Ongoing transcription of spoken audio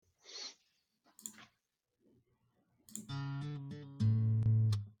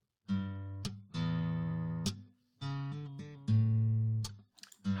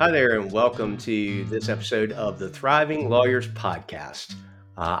Hi there, and welcome to this episode of the Thriving Lawyers Podcast.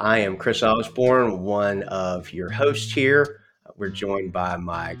 I am Chris Osborne, one of your hosts here. We're joined by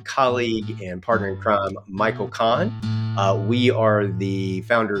my colleague and partner in crime, Michael Kahn. We are the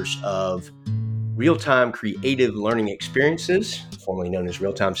founders of Real-Time Creative Learning Experiences, formerly known as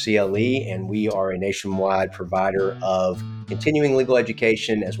Real-Time CLE, and we are a nationwide provider of continuing legal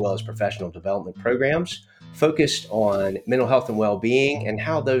education as well as professional development programs focused on mental health and well-being and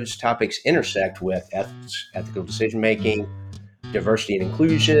how those topics intersect with ethics, ethical decision-making, diversity and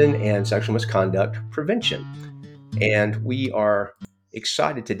inclusion, and sexual misconduct prevention. And we are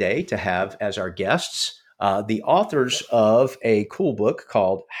excited today to have as our guests the authors of a cool book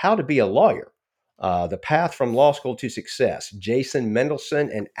called How to Be a Lawyer, The Path from Law School to Success, Jason Mendelson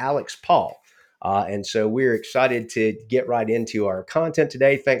and Alex Paul. And so we're excited to get right into our content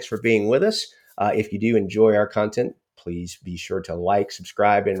today. Thanks for being with us. If you do enjoy our content, please be sure to like,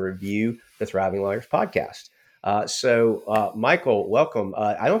 subscribe, and review the Thriving Lawyers Podcast. Michael, welcome.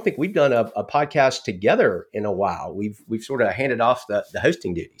 I don't think we've done a podcast together in a while. We've sort of handed off the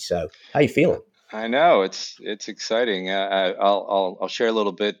hosting duty. So, how you feeling? I know it's exciting. I'll share a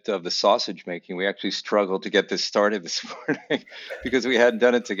little bit of the sausage making. We actually struggled to get this started this morning because we hadn't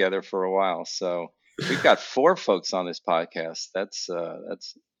done it together for a while. So we've got 4 folks on this podcast. This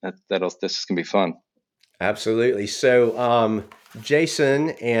is gonna be fun. Absolutely. So,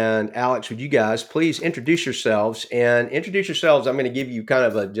 Jason and Alex, would you guys please introduce yourselves? And introduce yourselves. I'm going to give you kind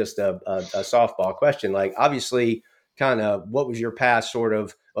of a softball question. Like, obviously, kind of what was your past sort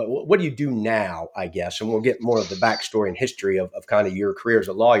of, what do you do now, I guess? And we'll get more of the backstory and history of kind of your career as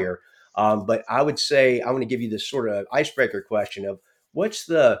a lawyer. But I would say I want to give you this sort of icebreaker question of what's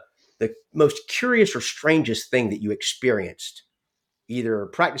the most curious or strangest thing that you experienced either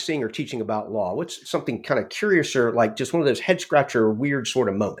practicing or teaching about law? What's something kind of curious or like just one of those head scratcher, weird sort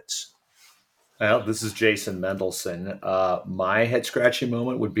of moments? Well, this is Jason Mendelson. My head scratching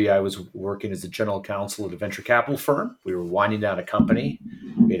moment would be I was working as a general counsel at a venture capital firm. We were winding down a company.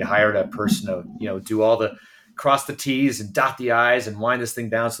 We had hired a person to, do all the cross the T's and dot the I's and wind this thing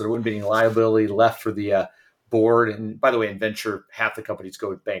down so there wouldn't be any liability left for the board. And by the way, in venture, half the companies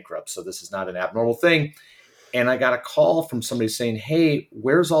go bankrupt. So this is not an abnormal thing. And I got a call from somebody saying, "Hey,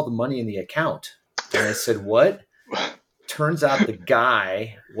 where's all the money in the account?" And I said, "What?" Turns out the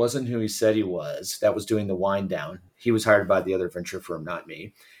guy wasn't who he said he was that was doing the wind down. He was hired by the other venture firm, not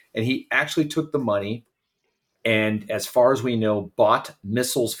me. And he actually took the money and, as far as we know, bought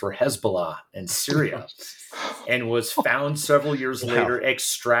missiles for Hezbollah and Syria and was found several years later,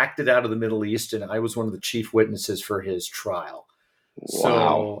 extracted out of the Middle East. And I was one of the chief witnesses for his trial. Wow.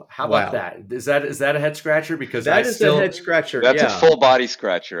 So how about that? Is that a head scratcher? Because that is a head scratcher. That's a full body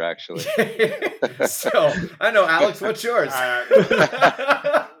scratcher, actually. So I know, Alex, what's yours?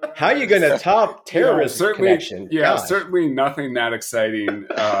 How are you going to top terrorism connection? Gosh. Certainly nothing that exciting.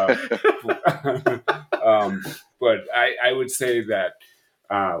 But I would say that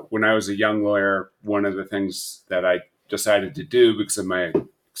when I was a young lawyer, one of the things that I decided to do because of my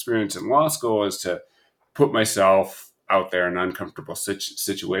experience in law school is to put myself out there in uncomfortable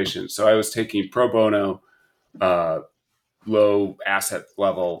situations. So I was taking pro bono, low asset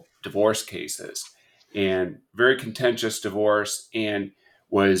level divorce cases and very contentious divorce, and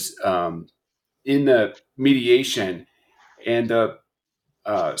was in the mediation, and the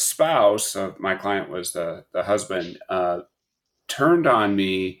spouse of my client was the husband, turned on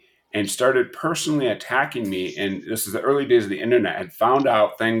me and started personally attacking me. And this is the early days of the internet. Had found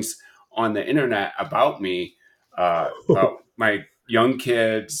out things on the internet about me, about my young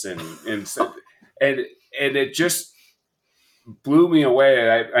kids, and it just blew me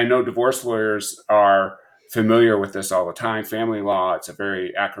away. I know divorce lawyers are familiar with this all the time. Family law, it's a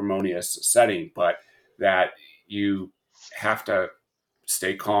very acrimonious setting, but that you have to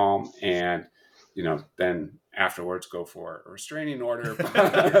stay calm and, then afterwards go for a restraining order. but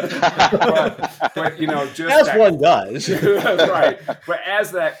just as one does. Right. But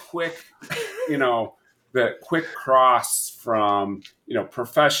as that quick, the quick cross from,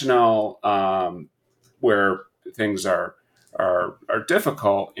 professional, where things are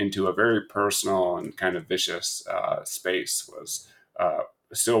difficult, into a very personal and kind of vicious space was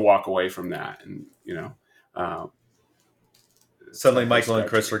still walk away from that. And, suddenly Michael and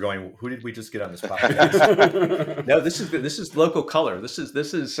Chris are going, who did we just get on this podcast? No, this is local color. This is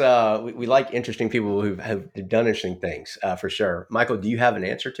we like interesting people who have done interesting things for sure. Michael, do you have an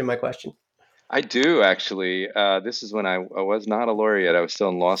answer to my question? I do, actually. This is when I was not a lawyer yet. I was still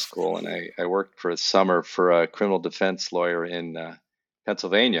in law school, and I worked for a summer for a criminal defense lawyer in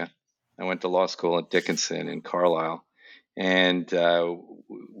Pennsylvania. I went to law school at Dickinson in Carlisle, And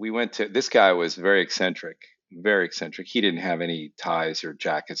we went to, this guy was very eccentric, very eccentric. He didn't have any ties or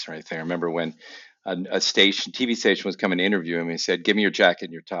jackets or anything. I remember when a TV station was coming to interview him. He said, "Give me your jacket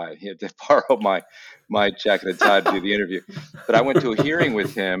and your tie." He had to borrow my jacket and tie to do the interview. But I went to a hearing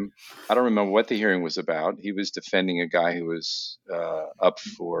with him. I don't remember what the hearing was about. He was defending a guy who was up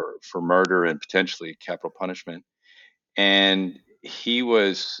for murder and potentially capital punishment. And he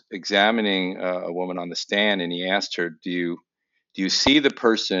was examining a woman on the stand, and he asked her, "Do you see the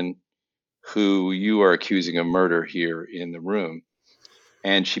person who you are accusing of murder here in the room?"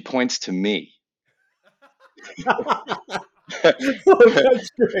 And she points to me. That's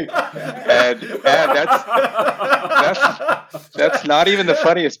great. And that's not even the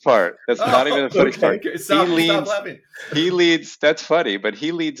funniest part. That's not even the funniest part. Stop laughing. He leads. That's funny, but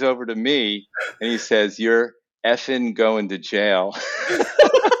he leads over to me and he says, "You're effing going to jail."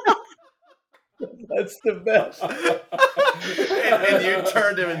 That's the best. And you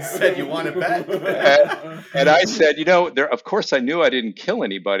turned him and said, "You want to bet?" And I said, of course I knew I didn't kill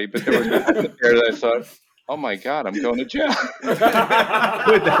anybody, but there was a moment there that I thought, oh my God, I'm going to jail. Could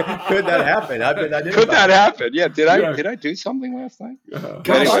that happen? Could that happen? Yeah. Did I do something last night?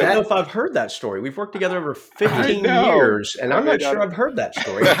 Gosh, I don't know if I've heard that story. We've worked together over 15 years, and I'm not sure I've heard that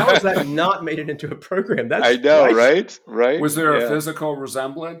story. How has that not made it into a program? That's I know, right? Right. Was there a physical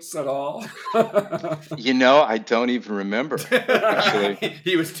resemblance at all? I don't even remember. Actually,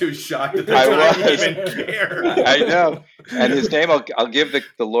 he was too shocked at the time he even cared. I know. And his name, I'll give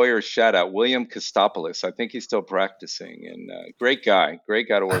the lawyer a shout out, William Kostopoulos. I think he's still practicing, and great guy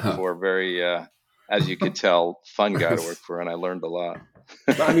to work for. Very, as you could tell, fun guy to work for, and I learned a lot.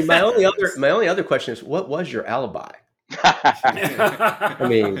 I mean, my only other question is, what was your alibi? I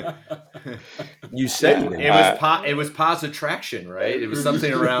mean, you said it was positive traction, right? It was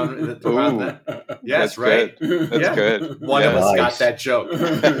something around that. Yes, that's right. Good. That's good. One of us got that joke.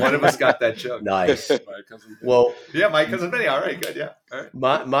 One of us got that joke. Nice. Well, my cousin Benny. All right, good. Yeah. All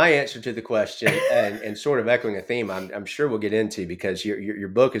right. My answer to the question, and sort of echoing a theme, I'm sure we'll get into, because your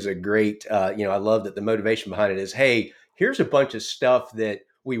book is a great. I love that the motivation behind it is, hey, here's a bunch of stuff that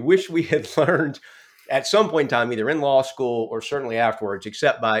we wish we had learned at some point in time, either in law school or certainly afterwards,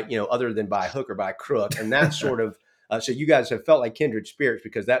 except by, other than by hook or by crook. And that's sort of, so you guys have felt like kindred spirits,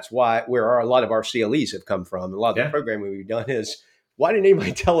 because that's where a lot of our CLEs have come from. A lot of the programming we've done is, why didn't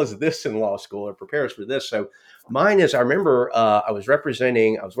anybody tell us this in law school or prepare us for this? So mine is, I remember I was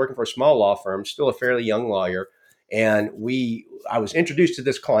working for a small law firm, still a fairly young lawyer. And I was introduced to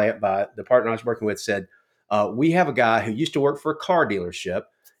this client by the partner I was working with, said, we have a guy who used to work for a car dealership,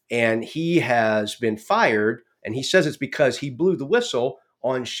 and he has been fired, and he says it's because he blew the whistle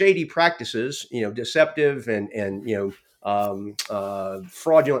on shady practices, deceptive and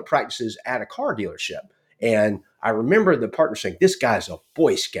fraudulent practices at a car dealership. And I remember the partner saying, "This guy's a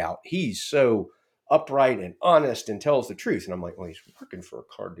Boy Scout. He's so upright and honest and tells the truth." And I'm like, well, he's working for a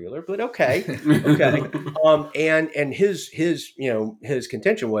car dealer, but okay. And his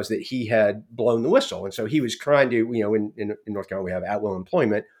contention was that he had blown the whistle. And so he was trying to, in North Carolina, we have at-will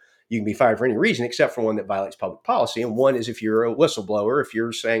employment. You can be fired for any reason except for one that violates public policy. And one is if you're a whistleblower, if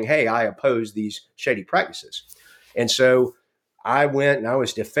you're saying, hey, I oppose these shady practices. And so I went and I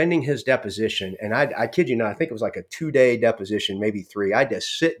was defending his deposition. And I kid you not, I think it was like a 2-day deposition, maybe 3. I had to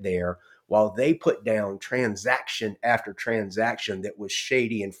sit there while they put down transaction after transaction that was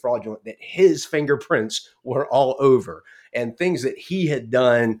shady and fraudulent, that his fingerprints were all over, and things that he had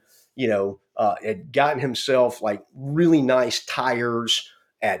done, had gotten himself like really nice tires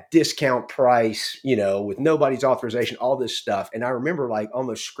at discount price, with nobody's authorization, all this stuff. And I remember like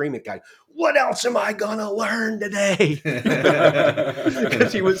almost screaming, "Guy, what else am I going to learn today?"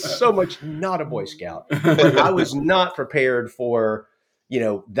 Because he was so much not a Boy Scout. But I was not prepared for,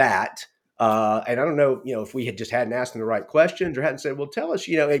 that. And I don't know, if we had just hadn't asked him the right questions or hadn't said, well, tell us,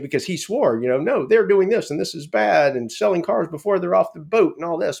 because he swore, no, they're doing this and this is bad and selling cars before they're off the boat and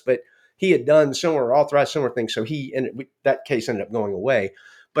all this. But he had done similar, authorized similar things. So that case ended up going away.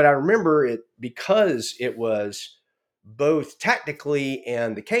 But I remember it because it was both tactically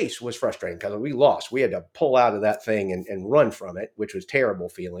and the case was frustrating because we lost. We had to pull out of that thing and run from it, which was terrible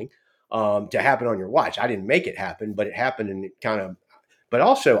feeling to happen on your watch. I didn't make it happen, but it happened, and it kind of. But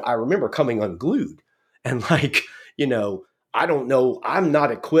also, I remember coming unglued and like, I don't know, I'm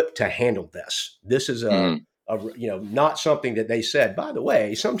not equipped to handle this. This is not something that they said, by the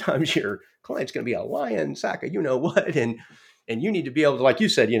way, sometimes your client's going to be a lion, sack of what, and you need to be able to, like you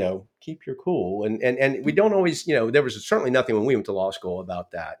said, keep your cool. And we don't always, there was certainly nothing when we went to law school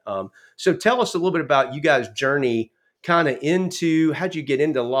about that. So tell us a little bit about you guys' journey kind of into, how'd you get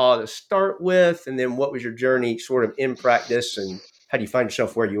into law to start with? And then what was your journey sort of in practice, and how do you find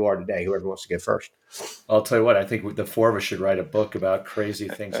yourself where you are today? Whoever wants to go first. I'll tell you what, I think the four of us should write a book about crazy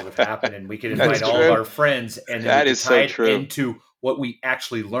things that have happened, and we could invite That's all of true. our friends, and then That we is could tie so true. it into what we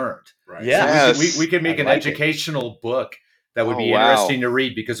actually learned. Right. Yeah. So we could make I an like it. educational book that would Oh, be wow. interesting to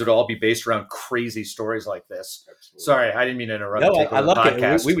read, because it would all be based around crazy stories like this. Absolutely. Sorry, I didn't mean to interrupt. No, and take I over love the it.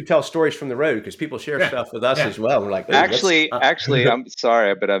 podcast. We would tell stories from the road because people share Yeah. stuff with us Yeah. as well. We're like, "Ooh, Actually, let's-" I'm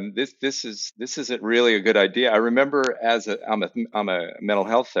sorry, but this isn't really a good idea. I remember I'm a mental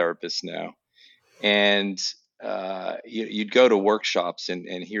health therapist now, and you'd go to workshops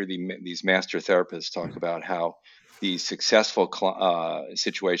and hear these master therapists talk about how these successful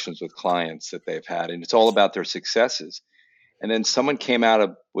situations with clients that they've had, and it's all about their successes. And then someone came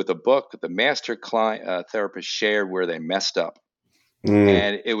out with a book that the master therapist shared where they messed up.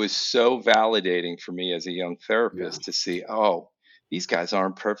 And it was so validating for me as a young therapist to see, oh, these guys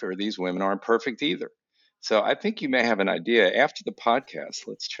aren't perfect, or these women aren't perfect either. So I think you may have an idea. After the podcast,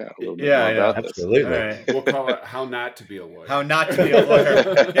 let's chat a little bit more I know. about this. Absolutely. All right. We'll call it "How Not to Be a Lawyer." How not to be a lawyer.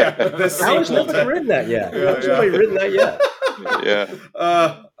 Yeah, the How has sequel nobody to- written that yet? Yeah, How has nobody written that yet? Yeah.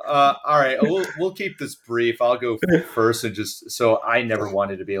 All right, we'll keep this brief. I'll go first, and just so I never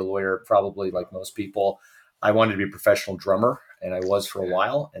wanted to be a lawyer. Probably like most people, I wanted to be a professional drummer, and I was for a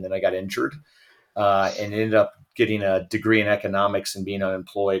while, and then I got injured, and ended up getting a degree in economics and being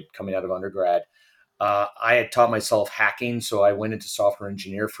unemployed coming out of undergrad. I had taught myself hacking, so I went into software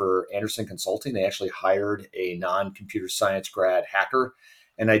engineer for Anderson Consulting. They actually hired a non-computer science grad hacker,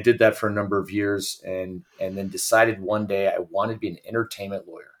 and I did that for a number of years, and then decided one day I wanted to be an entertainment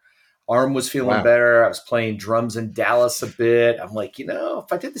lawyer. Arm was feeling better. I was playing drums in Dallas a bit. I'm like,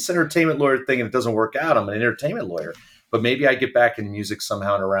 if I did this entertainment lawyer thing and it doesn't work out, I'm an entertainment lawyer. But maybe I get back in music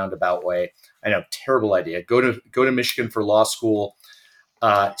somehow in a roundabout way. I know, terrible idea. Go to Michigan for law school.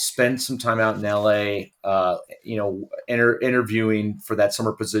 Spend some time out in LA, interviewing for that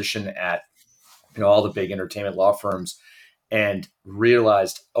summer position at, all the big entertainment law firms, and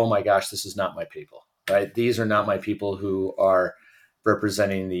realized, oh my gosh, this is not my people, right? These are not my people who are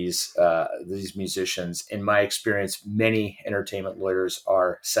representing these musicians. In my experience, many entertainment lawyers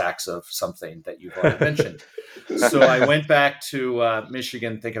are sacks of something that you've already mentioned. So I went back to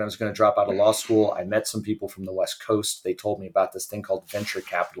Michigan thinking I was going to drop out of law school. I met some people from the West Coast. They told me about this thing called venture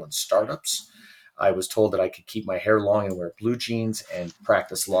capital and startups. I was told that I could keep my hair long and wear blue jeans and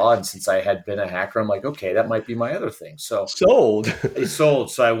practice law. And since I had been a hacker, I'm like, okay, that might be my other thing. So Sold. So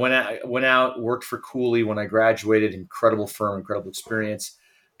I went out, worked for Cooley when I graduated. Incredible firm, incredible experience.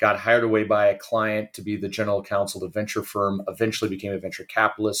 Got hired away by a client to be the general counsel of a venture firm. Eventually became a venture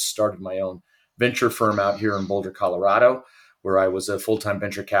capitalist. Started my own venture firm out here in Boulder, Colorado, where I was a full-time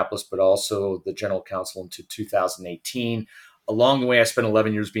venture capitalist, but also the general counsel until 2018. Along the way, I spent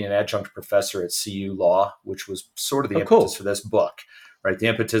 11 years being an adjunct professor at CU Law, which was sort of the impetus for this book, right? The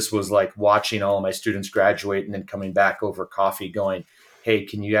impetus was like watching all of my students graduate and then coming back over coffee going, hey,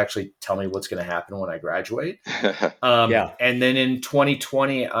 can you actually tell me what's going to happen when I graduate? And then in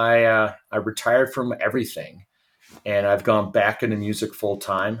 2020, I retired from everything, and I've gone back into music full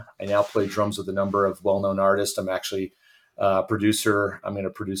time. I now play drums with a number of well-known artists. I'm actually a producer. I'm going to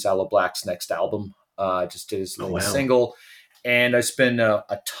produce Aloe Black's next album. Just did his latest single. And I spend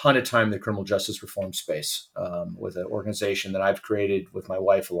a ton of time in the criminal justice reform space with an organization that I've created with my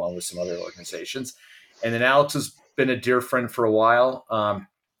wife, along with some other organizations. And then Alex has been a dear friend for a while.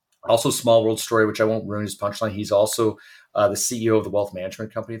 Also, Small World Story, which I won't ruin his punchline. He's also the CEO of the wealth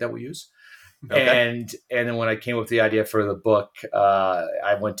management company that we use. And then when I came up with the idea for the book,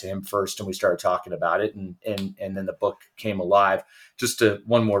 I went to him first and we started talking about it. And then the book came alive. Just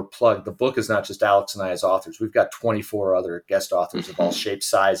one more plug. The book is not just Alex and I as authors. We've got 24 other guest authors of all shapes,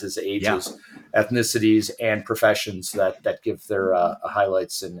 sizes, ages, ethnicities, and professions that give their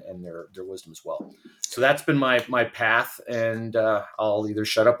highlights and their wisdom as well. So that's been my path, and I'll either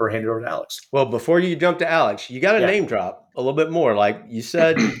shut up or hand it over to Alex. Well, before you jump to Alex, you got to name drop a little bit more. Like you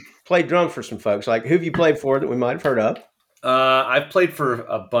said, played drums for some folks. Like who have you played for that we might have heard of? I've played for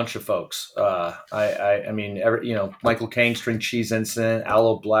a bunch of folks. I mean, Michael Kang, String Cheese Incident,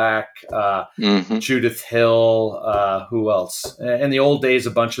 Aloe Black, Judith Hill, who else? In the old days,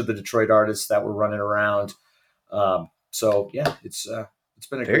 a bunch of the Detroit artists that were running around. So yeah, it's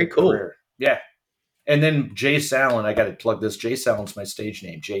been a very great cool career. Yeah. And then Jace Allen, I got to plug this. Jace Allen's my stage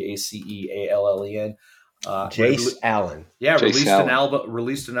name, Jaceallen. Jace Allen. Yeah,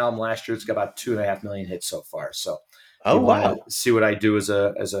 released an album last year. It's got about 2.5 million hits so far. So If Oh, you want wow. to see what I do as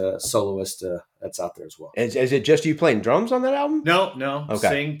a soloist, that's out there as well. Is it just you playing drums on that album? No. Okay.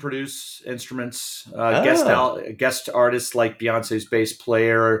 Sing, produce, instruments. Oh. Guest artists like Beyonce's bass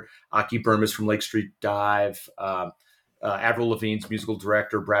player, Aki Burmese from Lake Street Dive, Avril Lavigne's musical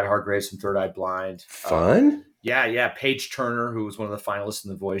director, Brad Hargraves from Third Eye Blind. Fun. Yeah. Paige Turner, who was one of the finalists in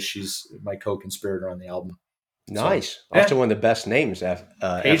The Voice. She's my co-conspirator on the album. Nice. So, Also one of the best names ever.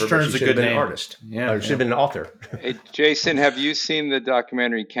 Paige But Turner's she a should have good been name. an artist. Yeah. Or should have been an author. Hey, Jason, have you seen the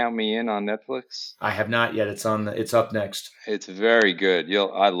documentary Count Me In on Netflix? I have not yet. It's up next. It's very good.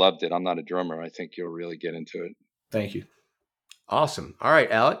 I loved it. I'm not a drummer. I think you'll really get into it. Thank you. Awesome. All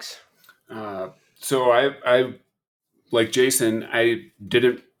right, Alex. So I like Jason, I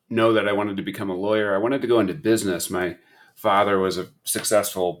didn't know that I wanted to become a lawyer. I wanted to go into business. My father was a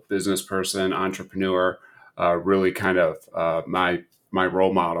successful business person, entrepreneur, really kind of my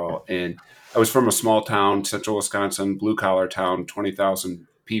role model. And I was from a small town, central Wisconsin, blue collar town, 20,000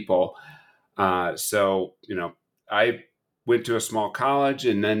 people. So I went to a small college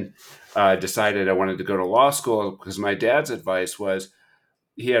and then decided I wanted to go to law school because my dad's advice was,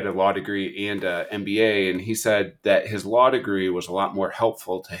 he had a law degree and an MBA, and he said that his law degree was a lot more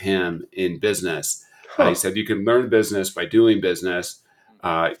helpful to him in business. He said you can learn business by doing business.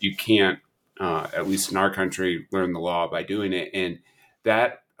 You can't, at least in our country, learn the law by doing it. And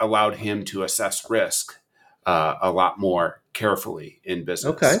that allowed him to assess risk a lot more carefully in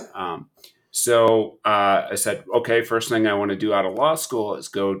business. Okay. So I said, okay, first thing I want to do out of law school is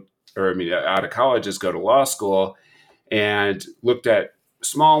out of college is go to law school, and looked at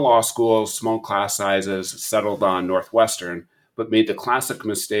small law schools, small class sizes, settled on Northwestern, but made the classic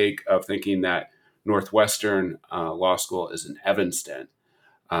mistake of thinking that Northwestern Law School is in Evanston.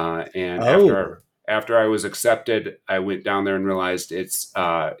 And after I was accepted, I went down there and realized it's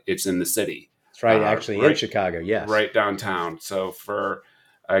in the city. That's right, actually in Chicago, yes. Right downtown. So for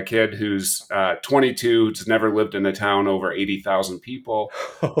a kid who's 22, who's never lived in a town over 80,000 people,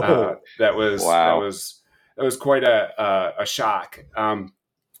 that was quite a shock.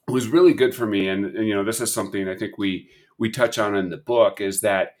 It was really good for me. And this is something I think we touch on in the book, is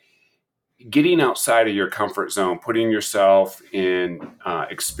that getting outside of your comfort zone, putting yourself in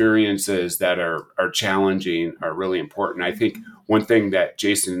experiences that are challenging are really important. I think one thing that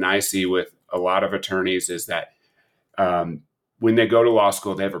Jason and I see with a lot of attorneys is that when they go to law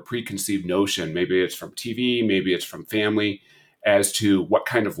school, they have a preconceived notion. Maybe it's from TV, maybe it's from family, as to what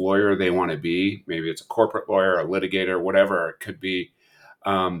kind of lawyer they want to be. Maybe it's a corporate lawyer, a litigator, whatever it could be.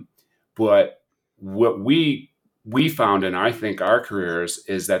 But what we found in, I think, our careers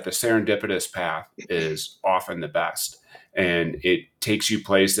is that the serendipitous path is often the best. And it takes you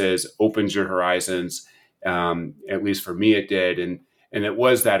places, opens your horizons. At least for me, it did. And it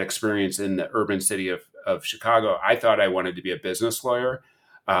was that experience in the urban city of Chicago. I thought I wanted to be a business lawyer,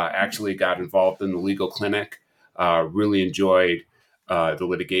 actually got involved in the legal clinic, really enjoyed the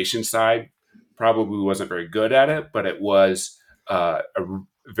litigation side. Probably wasn't very good at it, but it was a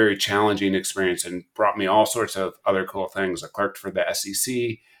very challenging experience and brought me all sorts of other cool things. I clerked for the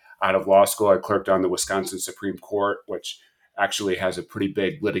SEC out of law school. I clerked on the Wisconsin Supreme Court, which actually has a pretty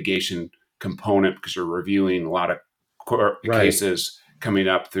big litigation component because you're reviewing a lot of cases coming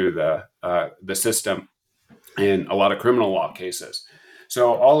up through the system, and a lot of criminal law cases.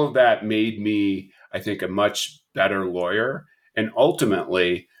 So all of that made me, I think, a much better lawyer, and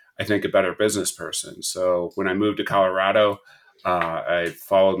ultimately, I think, a better business person. So when I moved to Colorado, I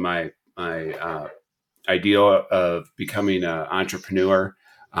followed my ideal of becoming an entrepreneur,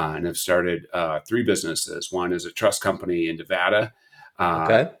 and have started 3 businesses. One is a trust company in Nevada.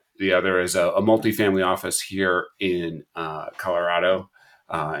 The other is a multifamily office here in Colorado,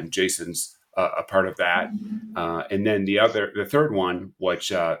 and Jason's a part of that. And then the third one,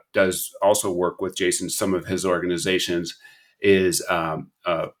 which does also work with Jason, some of his organizations, is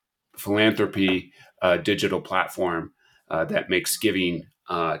a philanthropy digital platform that makes giving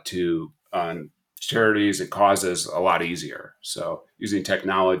to charities and causes a lot easier. So using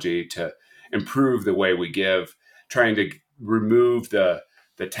technology to improve the way we give, trying to remove the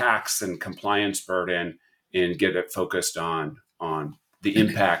tax and compliance burden and get it focused on the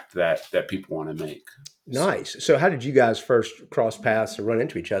impact that people want to make. Nice. So how did you guys first cross paths or run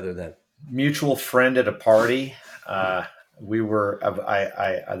into each other then? Mutual friend at a party. We were,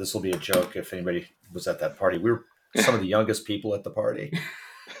 this will be a joke if anybody was at that party. We were some of the youngest people at the party,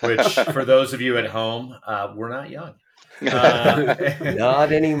 which for those of you at home, we're not young.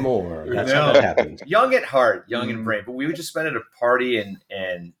 Not anymore. That's how that happens. Young at heart, young in brain. But we would just spend at a party,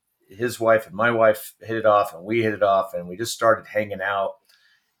 and his wife and my wife hit it off, and we hit it off, and we just started hanging out.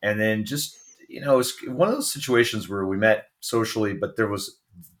 And then just, it was one of those situations where we met socially, but there was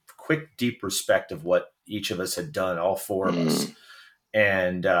quick, deep respect of what each of us had done, all four of us.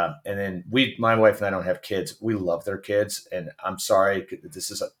 And then my wife and I don't have kids. We love their kids. And I'm sorry,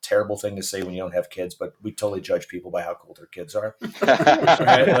 this is a terrible thing to say when you don't have kids, but we totally judge people by how cool their kids are.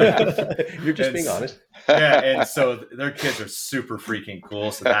 You're just being honest. Yeah. And so their kids are super freaking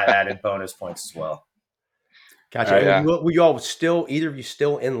cool. So that added bonus points as well. Gotcha. Yeah. Were you all either of you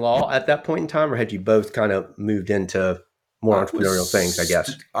still in law at that point in time, or had you both kind of moved into more entrepreneurial things, I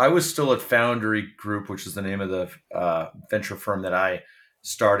guess? I was still at Foundry Group, which is the name of the venture firm that I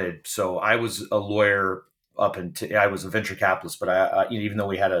started. So I was a lawyer up until I was a venture capitalist, but I even though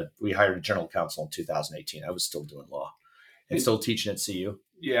we hired a general counsel in 2018, I was still doing law and still teaching at CU.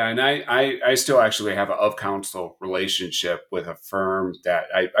 Yeah, and I still actually have an of counsel relationship with a firm that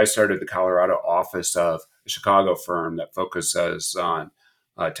I started the Colorado office of a Chicago firm that focuses on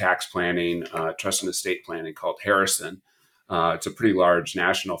tax planning, trust and estate planning called Harrison. It's a pretty large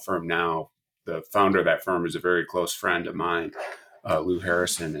national firm now. The founder of that firm is a very close friend of mine, Lou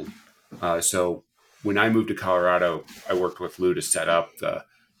Harrison. And so when I moved to Colorado, I worked with Lou to set up the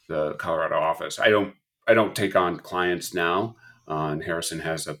Colorado office. I don't take on clients now. And Harrison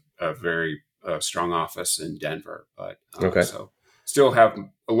has a very strong office in Denver, but so still have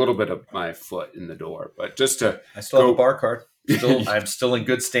a little bit of my foot in the door. But I still have a bar card. I'm still in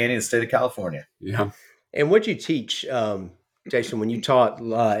good standing in the state of California. Yeah. And what'd you teach, Jason, when you taught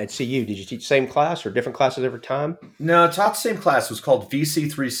at CU? Did you teach the same class or different classes every time? No, I taught the same class. It was called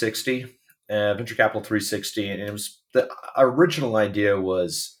VC 360, Venture Capital 360. And it was the original idea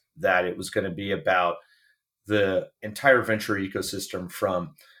was that it was going to be about the entire venture ecosystem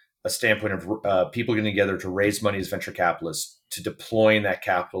from a standpoint of people getting together to raise money as venture capitalists, to deploying that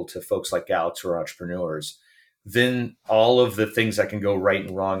capital to folks like Alex who are entrepreneurs. Then all of the things that can go right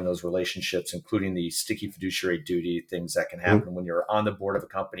and wrong in those relationships, including the sticky fiduciary duty, things that can happen when you're on the board of a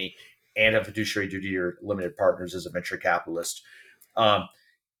company and have fiduciary duty to your limited partners as a venture capitalist.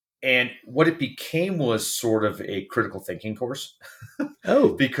 And what it became was sort of a critical thinking course.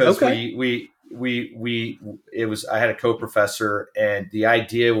 Because I had a co-professor, and the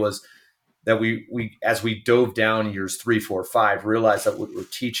idea was that we as we dove down years 3, 4, 5, realized that what we're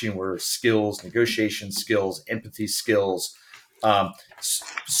teaching were skills, negotiation skills, empathy skills,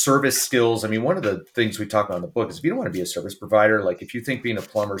 service skills. I mean, one of the things we talk about in the book is if you don't want to be a service provider, like if you think being a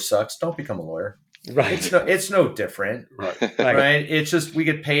plumber sucks, don't become a lawyer. Right. It's no different. Right. It's just we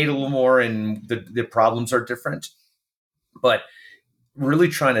get paid a little more and the problems are different. But really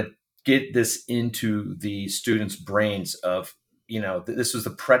trying to get this into the students' brains of, this was the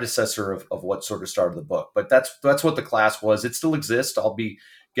predecessor of what sort of started the book. But that's what the class was. It still exists. I'll be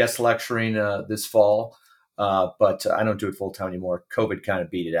guest lecturing this fall, but I don't do it full time anymore. COVID kind of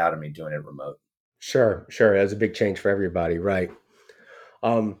beat it out of me doing it remote. Sure. That was a big change for everybody, right?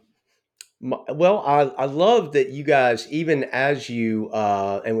 Well, I love that you guys, even as you,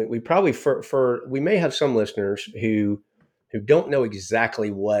 and we probably we may have some listeners who don't know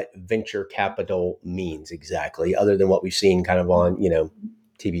exactly what venture capital means exactly, other than what we've seen kind of on,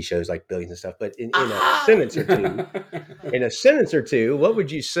 TV shows like Billions and stuff. But in a sentence or two, what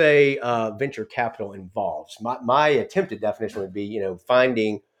would you say venture capital involves? My attempted definition would be,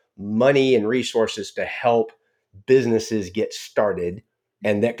 finding money and resources to help businesses get started.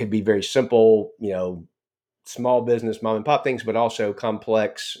 And that could be very simple, small business, mom and pop things, but also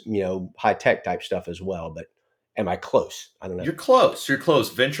complex, high tech type stuff as well. But am I close? I don't know. You're close.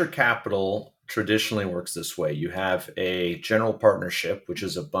 Venture capital traditionally works this way. You have a general partnership, which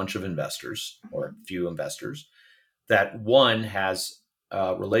is a bunch of investors or a few investors that one has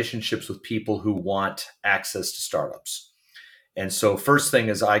relationships with people who want access to startups. And so first thing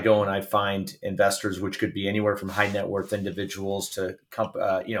is I go and I find investors, which could be anywhere from high net worth individuals to,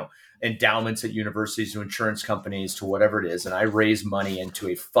 endowments at universities to insurance companies to whatever it is. And I raise money into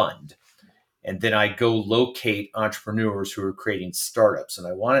a fund. And then I go locate entrepreneurs who are creating startups. And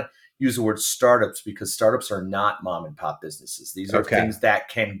I want to use the word startups because startups are not mom and pop businesses. These are things that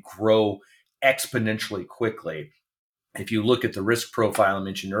can grow exponentially quickly. If you look at the risk profile I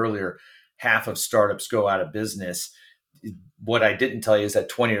mentioned earlier, half of startups go out of business. What I didn't tell you is that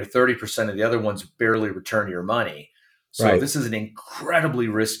 20 or 30% of the other ones barely return your money. So This is an incredibly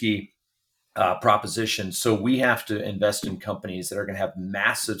risky proposition. So we have to invest in companies that are going to have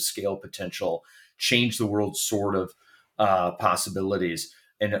massive scale potential, change the world sort of possibilities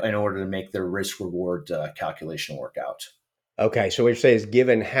in order to make their risk reward calculation work out. Okay. So what you're saying is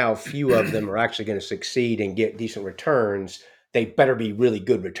given how few of them are actually going to succeed and get decent returns, they better be really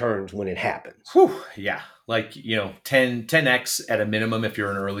good returns when it happens. Yeah. Like, 10x at a minimum if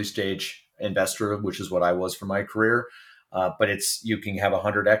you're an early stage investor, which is what I was for my career. But you can have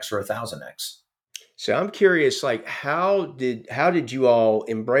 100x or 1,000x. So I'm curious, like how did you all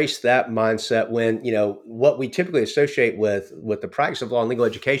embrace that mindset when, what we typically associate with the practice of law and legal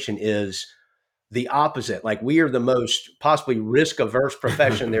education is the opposite. Like we are the most possibly risk averse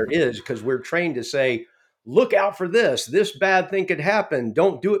profession there is because we're trained to say, look out for this. This bad thing could happen.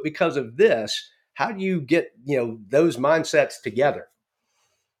 Don't do it because of this. How do you get, those mindsets together?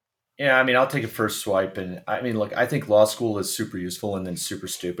 Yeah, I mean, I'll take a first swipe. And I mean, look, I think law school is super useful and then super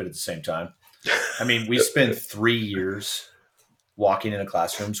stupid at the same time. I mean, we spend 3 years walking into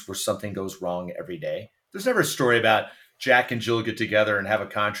classrooms where something goes wrong every day. There's never a story about Jack and Jill get together and have a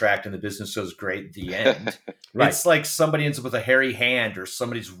contract and the business goes great. The end. Right. It's like somebody ends up with a hairy hand or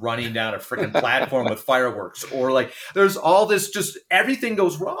somebody's running down a freaking platform with fireworks, or like there's all this, just everything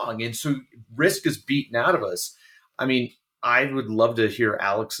goes wrong. And so risk is beaten out of us. I mean, I would love to hear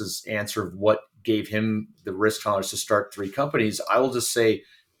Alex's answer of what gave him the risk tolerance to start 3 companies. I will just say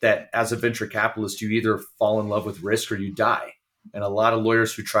that as a venture capitalist, you either fall in love with risk or you die. And a lot of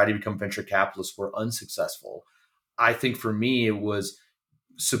lawyers who try to become venture capitalists were unsuccessful. I think for me, it was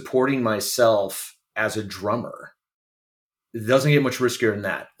supporting myself as a drummer. It doesn't get much riskier than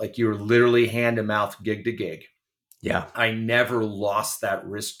that. Like you're literally hand to mouth, gig to gig. Yeah. I never lost that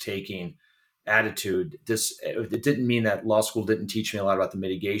risk-taking attitude. It didn't mean that law school didn't teach me a lot about the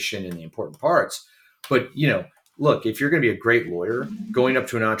mitigation and the important parts. But, look, if you're going to be a great lawyer, going up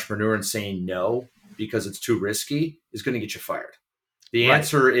to an entrepreneur and saying no because it's too risky is going to get you fired. The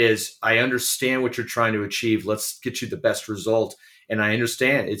answer is, I understand what you're trying to achieve. Let's get you the best result. And I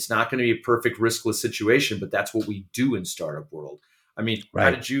understand it's not going to be a perfect riskless situation, but that's what we do in startup world. I mean,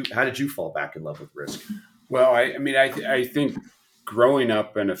 how did you fall back in love with risk? Well, I think growing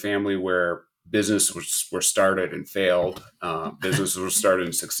up in a family where businesses were started and failed, businesses were started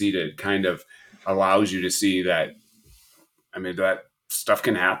and succeeded, kind of allows you to see that, that stuff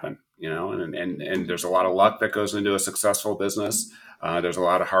can happen, and there's a lot of luck that goes into a successful business. There's a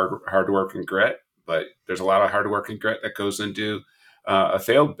lot of hard work and grit, but there's a lot of hard work and grit that goes into a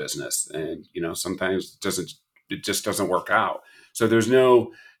failed business. And, sometimes it just doesn't work out. So there's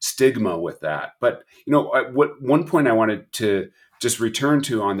no stigma with that. But, one point I wanted to just return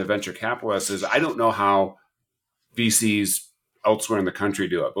to on the venture capitalists is I don't know how VCs elsewhere in the country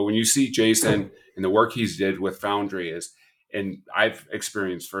do it. But when you see Jason and the work he's did with Foundry and I've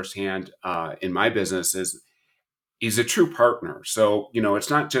experienced firsthand in my business, is he's a true partner. So, it's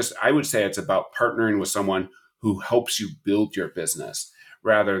not just, I would say it's about partnering with someone who helps you build your business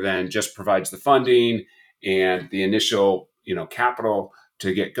rather than just provides the funding and the initial, capital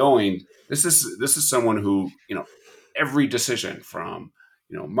to get going. This is someone who, every decision from,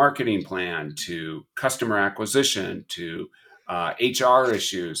 marketing plan to customer acquisition to HR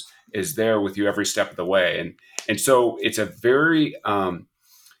issues is there with you every step of the way. And so it's a very,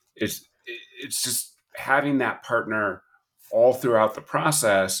 it's just having that partner all throughout the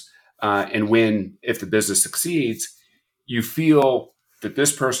process. And if the business succeeds, you feel that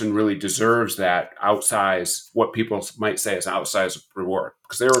this person really deserves that outsized, what people might say is outsized reward,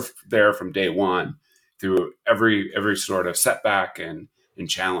 because they were there from day one through every sort of setback and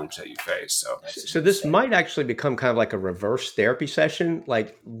challenge that you face. So this might actually become kind of like a reverse therapy session,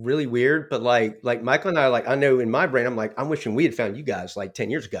 like really weird, but like Michael and I know in my brain, I'm like, I'm wishing we had found you guys like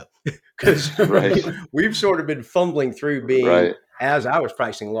 10 years ago, because we've sort of been fumbling through being, as I was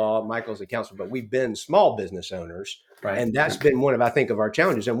practicing law, Michael's a counselor, but we've been small business owners. Right. And that's been one of, I think, of our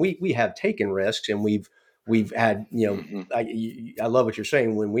challenges. And we have taken risks, and we've had, I love what you're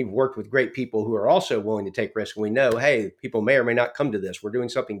saying, when we've worked with great people who are also willing to take risks, and we know, hey, people may or may not come to this. We're doing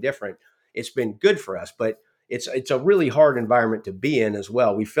something different. It's been good for us, but it's a really hard environment to be in as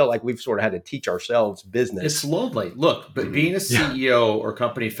well. We felt like we've sort of had to teach ourselves business. It's lonely. Look, but being a CEO or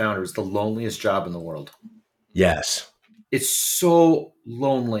company founder is the loneliest job in the world. Yes. It's so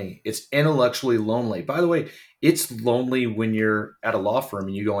lonely. It's intellectually lonely. By the way, it's lonely when you're at a law firm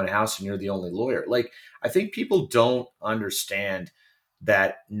and you go in a house and you're the only lawyer. Like, I think people don't understand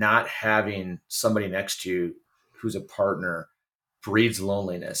that not having somebody next to you who's a partner breeds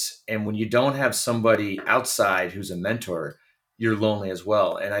loneliness. And when you don't have somebody outside who's a mentor, you're lonely as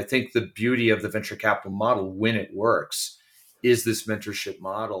well. And I think the beauty of the venture capital model, when it works, is this mentorship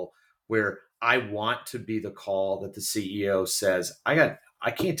model where I want to be the call that the CEO says, I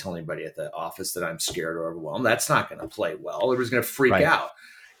can't tell anybody at the office that I'm scared or overwhelmed. That's not going to play well. Everybody's going to freak out.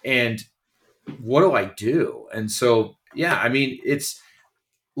 And what do I do? And so,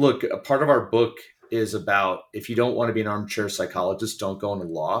 look, a part of our book is about, if you don't want to be an armchair psychologist, don't go into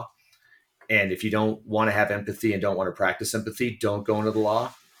law. And if you don't want to have empathy and don't want to practice empathy, don't go into the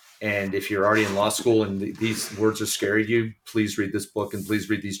law. And if you're already in law school and these words are scary to you, please read this book and please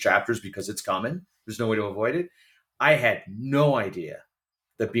read these chapters because it's common. There's no way to avoid it. I had no idea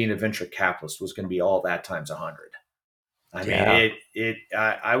that being a venture capitalist was going to be all that times 100. I mean,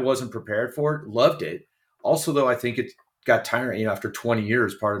 I wasn't prepared for it. Loved it. Also, though, I think it got tiring. After 20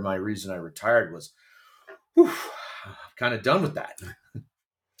 years, part of my reason I retired was, I'm kind of done with that.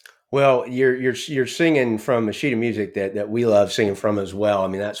 Well, you're singing from a sheet of music that we love singing from as well. I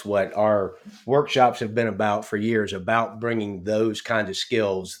mean, that's what our workshops have been about for years, about bringing those kinds of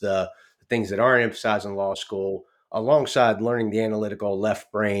skills, the things that aren't emphasized in law school, alongside learning the analytical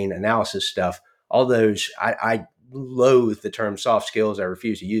left brain analysis stuff. All those, I loathe the term soft skills. I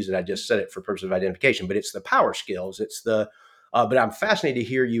refuse to use it. I just said it for purpose of identification, but it's the power skills. It's but I'm fascinated to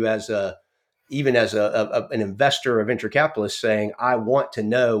hear you as even as an investor, a venture capitalist, saying, I want to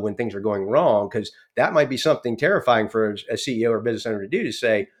know when things are going wrong, because that might be something terrifying for a CEO or business owner to do, to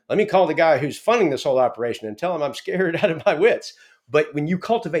say, let me call the guy who's funding this whole operation and tell him I'm scared out of my wits. But when you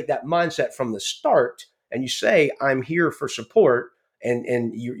cultivate that mindset from the start and you say, I'm here for support,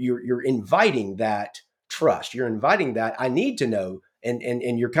 and you're inviting that trust, you're inviting that I need to know,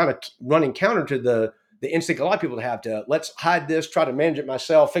 and you're kind of running counter to the instinct a lot of people have to, let's hide this, try to manage it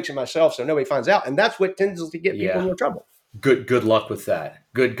myself, fix it myself so nobody finds out. And that's what tends to get people in more trouble. Good luck with that.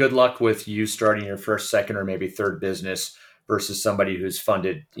 Good luck with you starting your first, second, or maybe third business versus somebody who's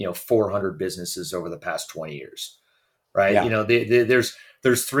funded 400 businesses over the past 20 years, right? Yeah.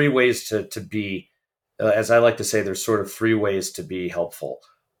 There's three ways to be, as I like to say, there's sort of three ways to be helpful.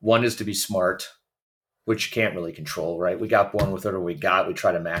 One is to be smart, which you can't really control, right? We got born with whatever we got. We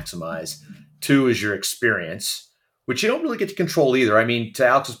try to maximize. Two is your experience, which you don't really get to control either. I mean, to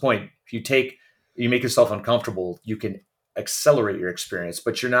Alex's point, if you make yourself uncomfortable, you can accelerate your experience,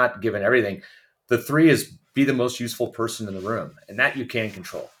 but you're not given everything. The three is be the most useful person in the room, and that you can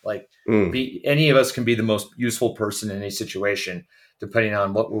control. Like any of us can be the most useful person in any situation, depending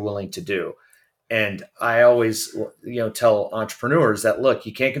on what we're willing to do. And I always, tell entrepreneurs that, look,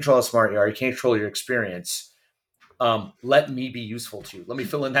 you can't control how smart you are. You can't control your experience. Let me be useful to you. Let me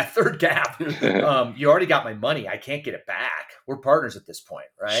fill in that third gap. You already got my money. I can't get it back. We're partners at this point,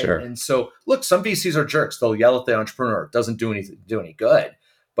 right? Sure. And so, look, some VCs are jerks. They'll yell at the entrepreneur. It doesn't do any good.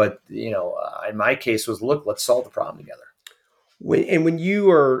 But in my case, was look, let's solve the problem together. When you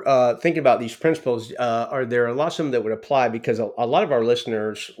are thinking about these principles, are there lots of them that would apply? Because a lot of our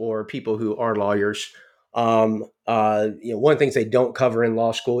listeners or people who are lawyers, one of the things they don't cover in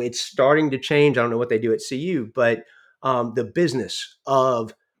law school, it's starting to change. I don't know what they do at CU, but the business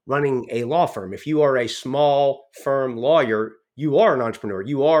of running a law firm. If you are a small firm lawyer, you are an entrepreneur.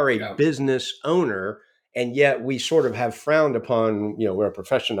 You are a business owner, and yet we sort of have frowned upon. We're a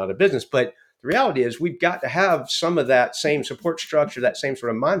profession, not a business, but the reality is we've got to have some of that same support structure, that same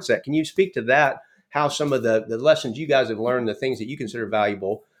sort of mindset. Can you speak to that? How some of the lessons you guys have learned, the things that you consider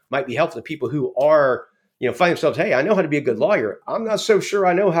valuable, might be helpful to people who are, find themselves, hey, I know how to be a good lawyer. I'm not so sure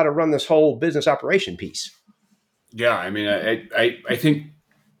I know how to run this whole business operation piece. Yeah, I mean, I think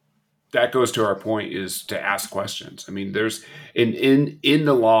that goes to our point, is to ask questions. I mean, there's in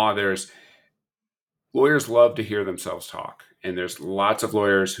the law, there's lawyers love to hear themselves talk. And there's lots of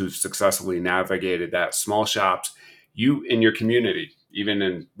lawyers who've successfully navigated that. Small shops, you in your community, even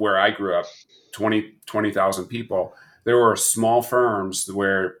in where I grew up, 20,000 people, there were small firms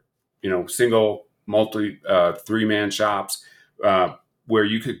where, single, three-man shops where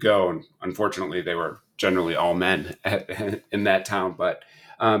you could go. And unfortunately, they were generally all men in that town. But,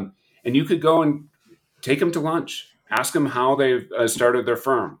 and you could go and take them to lunch, ask them how they've started their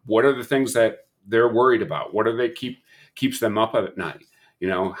firm. What are the things that they're worried about? What do they keeps them up at night?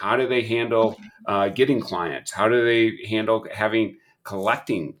 How do they handle getting clients? How do they handle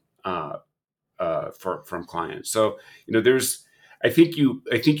collecting from clients? So, I think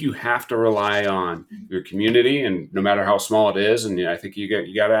you have to rely on your community, and no matter how small it is. And I think you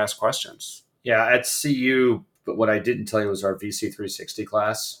got to ask questions. Yeah, at CU, but what I didn't tell you was our VC 360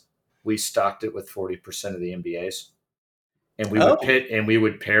 class. We stocked it with 40% of the MBAs. And we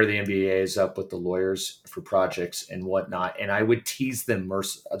would pair the MBAs up with the lawyers for projects and whatnot. And I would tease them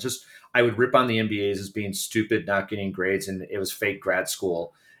I would rip on the MBAs as being stupid, not getting grades, and it was fake grad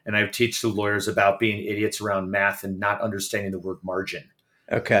school. And I would teach the lawyers about being idiots around math and not understanding the word margin.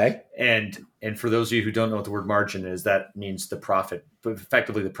 Okay. And for those of you who don't know what the word margin is, that means the profit, but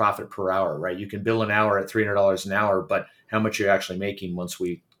effectively the profit per hour, right? You can bill an hour at $300 an hour, but how much you're actually making once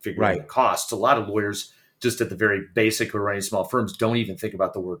we figure out the costs. A lot of lawyers, just at the very basic of running small firms, don't even think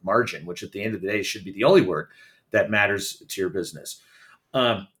about the word margin, which at the end of the day should be the only word that matters to your business.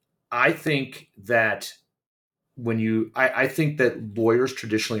 I think that I think that lawyers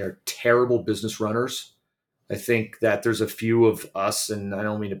traditionally are terrible business runners. I think that there's a few of us, and I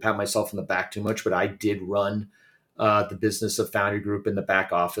don't mean to pat myself on the back too much, but I did run the business of Foundry Group in the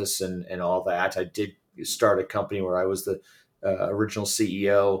back office and all that. I did start a company where I was the original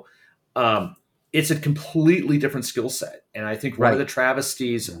CEO. Um, it's a completely different skill set. And I think one of Right. the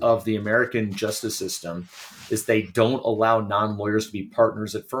travesties of the American justice system is they don't allow non-lawyers to be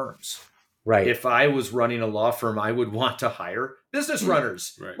partners at firms. Right. If I was running a law firm, I would want to hire business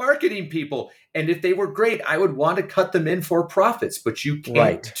runners, Right. marketing people. And if they were great, I would want to cut them in for profits, but you can't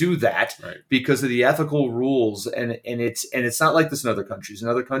Right. do that Right. because of the ethical rules. And it's not like this in other countries. In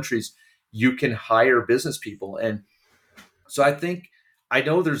other countries, you can hire business people. And so I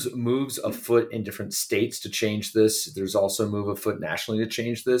know there's moves afoot in different states to change this. There's also a move afoot nationally to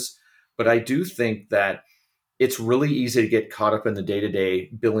change this. But I do think that it's really easy to get caught up in the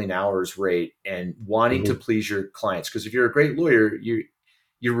day-to-day billing hours rate and wanting to please your clients. Because if you're a great lawyer,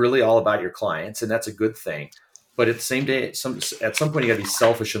 you're really all about your clients, and that's a good thing. But at the same day, at some point, you got to be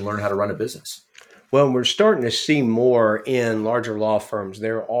selfish and learn how to run a business. Well, we're starting to see more in larger law firms.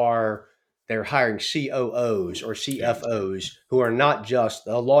 They're hiring COOs or CFOs who are not just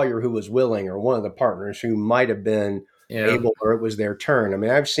a lawyer who was willing or one of the partners who might have been able or it was their turn. I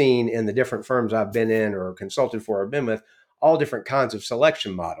mean, I've seen in the different firms I've been in or consulted for or been with all different kinds of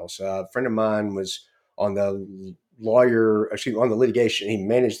selection models. A friend of mine was on the on the litigation. He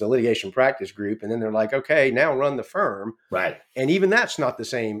managed the litigation practice group, and then they're like, okay, now run the firm. Right. And even that's not the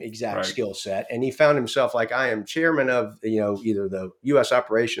same exact skill set. And he found himself like, I am chairman of, either the U.S.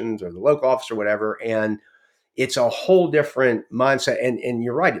 operations or the local office or whatever. And it's a whole different mindset. And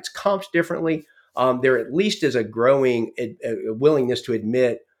you're right, it's comped differently. There at least is a growing willingness to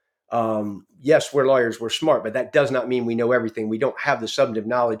admit, yes, we're lawyers, we're smart, but that does not mean we know everything. We don't have the substantive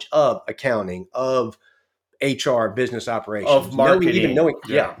knowledge of accounting, of HR, business operations, of marketing,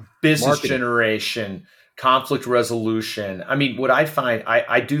 business marketing. generation, conflict resolution. I mean, what I find,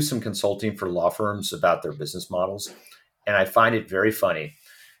 I do some consulting for law firms about their business models, and I find it very funny.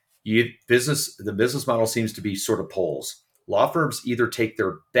 The business model seems to be sort of poles. Law firms either take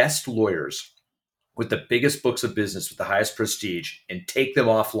their best lawyers with the biggest books of business with the highest prestige and take them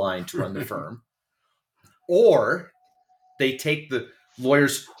offline to run the firm, or they take the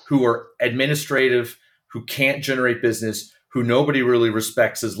lawyers who are administrative, who can't generate business, who nobody really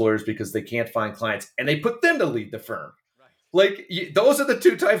respects as lawyers because they can't find clients, and they put them to lead the firm. Like, those are the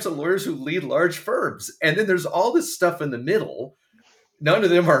two types of lawyers who lead large firms. And then there's all this stuff in the middle. None of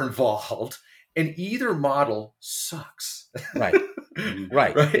them are involved. And either model sucks. Right.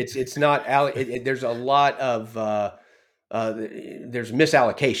 Right. It's not, there's a lot of, there's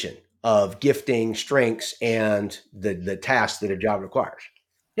misallocation of gifting, strengths, and the tasks that a job requires.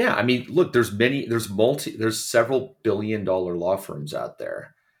 Yeah. I mean, look, there's several billion-dollar law firms out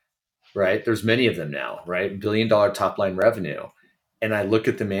there, right? There's many of them now, right? $1 billion top line revenue. And I look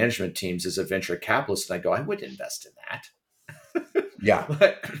at the management teams as a venture capitalist and I go, I wouldn't invest in that. Yeah.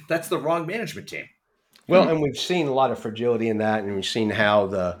 But that's the wrong management team. Well, and we've seen a lot of fragility in that, and we've seen how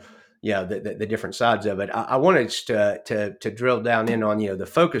the different sides of it. I wanted to drill down in on, the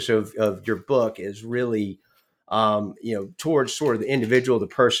focus of your book is really, towards sort of the individual, the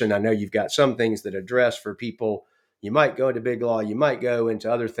person. I know you've got some things that address for people. You might go into big law, you might go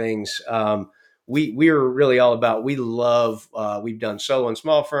into other things. We're really all about, we've done solo and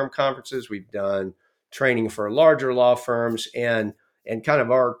small firm conferences. We've done training for larger law firms, and kind of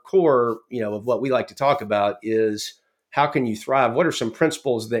our core, of what we like to talk about is how can you thrive? What are some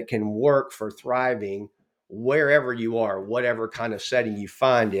principles that can work for thriving wherever you are, whatever kind of setting you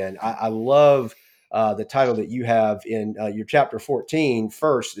find in? I love the title that you have in your chapter 14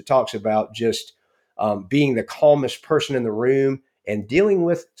 first. It talks about just being the calmest person in the room and dealing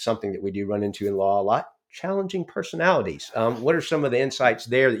with something that we do run into in law a lot, challenging personalities. What are some of the insights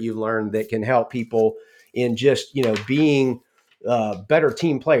there that you've learned that can help people in just, being better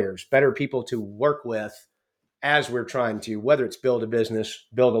team players, better people to work with as we're trying to, whether it's build a business,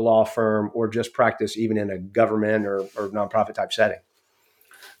 build a law firm, or just practice even in a government or nonprofit type setting?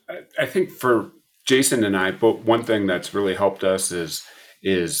 I think for Jason and I, but one thing that's really helped us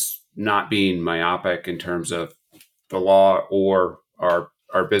is not being myopic in terms of the law or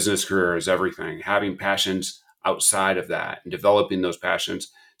our business career is everything. Having passions outside of that and developing those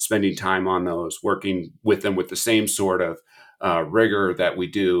passions, spending time on those, working with them with the same sort of rigor that we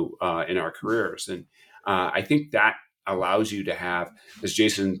do in our careers. And I think that allows you to have, as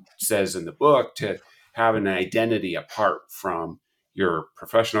Jason says in the book, to have an identity apart from your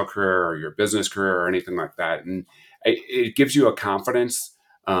professional career or your business career or anything like that. And it gives you a confidence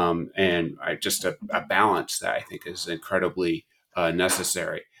and just a balance that I think is incredibly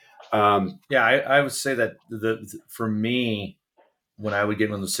necessary. I would say that for me, when I would get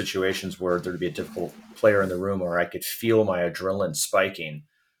in those situations where there'd be a difficult player in the room, or I could feel my adrenaline spiking,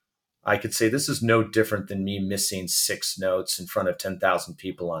 I could say this is no different than me missing 6 notes in front of 10,000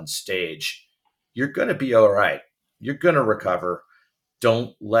 people on stage. You're going to be all right. You're going to recover.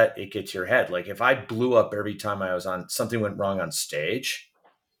 Don't let it get to your head. Like if I blew up every time I was on something went wrong on stage,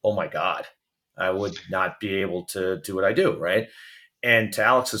 oh my God, I would not be able to do what I do. Right. And to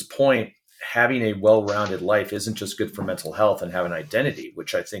Alex's point, having a well-rounded life isn't just good for mental health and have an identity,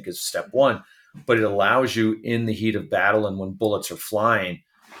 which I think is step one, but it allows you in the heat of battle and when bullets are flying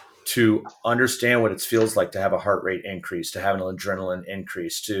to understand what it feels like to have a heart rate increase, to have an adrenaline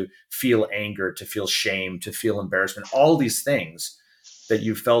increase, to feel anger, to feel shame, to feel embarrassment, all these things that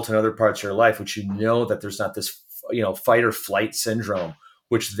you felt in other parts of your life, which you know that there's not this, fight or flight syndrome,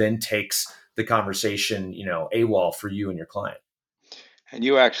 which then takes the conversation, AWOL for you and your client. And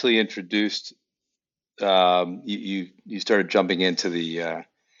you actually introduced, you started jumping into the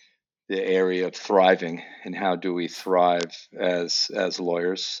area of thriving and how do we thrive as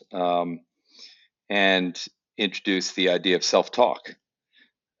lawyers, and introduced the idea of self-talk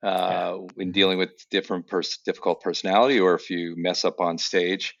when dealing with difficult personality, or if you mess up on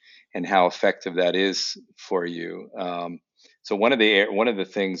stage, and how effective that is for you. So one of the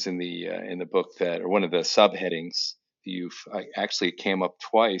things in the book or one of the subheadings actually came up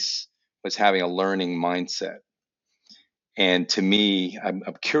twice was having a learning mindset. And to me, I'm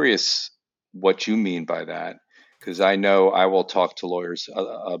curious what you mean by that, because I know I will talk to lawyers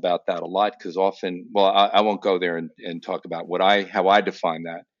about that a lot. Because often, well, I won't go there and talk about how I define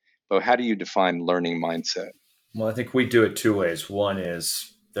that, but how do you define learning mindset? Well, I think we do it 2 ways. One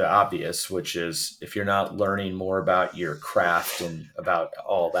is the obvious, which is if you're not learning more about your craft and about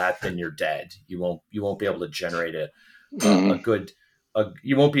all that, then you're dead. You won't be able to generate a good.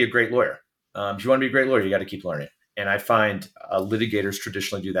 You won't be a great lawyer. If you want to be a great lawyer, you got to keep learning. And I find litigators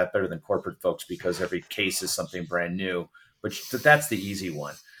traditionally do that better than corporate folks because every case is something brand new. But that's the easy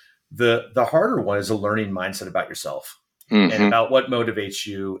one. The harder one is a learning mindset about yourself. And about what motivates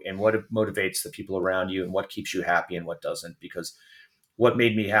you and what motivates the people around you and what keeps you happy and what doesn't. Because what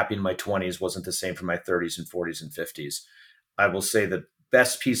made me happy in my 20s wasn't the same for my 30s and 40s and 50s. I will say the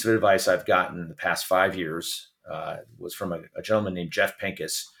best piece of advice I've gotten in the past 5 years was from a gentleman named Jeff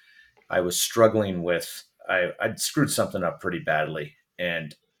Pincus. I was struggling with, I'd screwed something up pretty badly.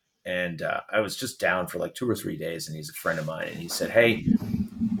 And I was just down for like 2 or 3 days. And he's a friend of mine. And he said, "Hey,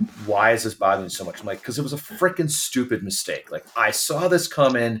 why is this bothering you so much?" I'm like, because it was a freaking stupid mistake. Like I saw this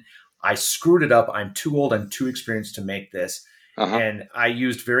come in. I screwed it up. I'm too old. I'm too experienced to make this. And I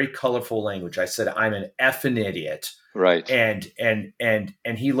used very colorful language. I said, "I'm an effing idiot." Right. And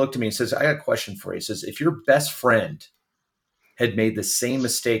he looked at me and says, "I got a question for you." He says, "If your best friend had made the same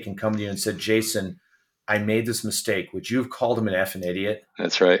mistake and come to you and said, 'Jason, I made this mistake,' would you have called him an effing idiot?"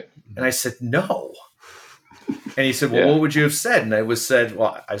 That's right. And I said, "No." And he said, "Well, what would you have said?" And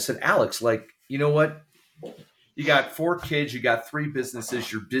I said, "Alex, like, you know what? You got 4 kids, you got 3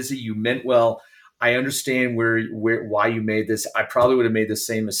 businesses, you're busy, you meant well. I understand why you made this. I probably would have made the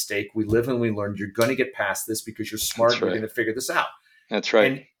same mistake. We live and we learn. You're going to get past this because you're smart. You're going to figure this out." That's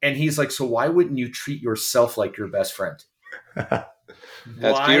right. And he's like, "So why wouldn't you treat yourself like your best friend?"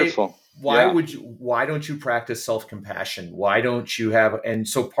 That's beautiful. Why don't you practice self-compassion? Why don't you and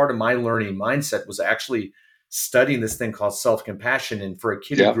so part of my learning mindset was actually studying this thing called self-compassion. And for a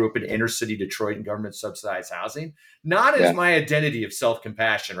kid who grew up in inner city Detroit and government subsidized housing, not as my identity of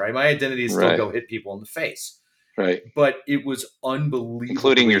self-compassion, right? My identity is still go hit people in the face. Right. But it was unbelievable.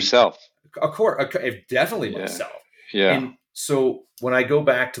 Including yourself. Of course, definitely myself. Yeah. And so when I go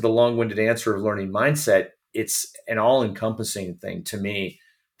back to the long-winded answer of learning mindset, it's an all-encompassing thing to me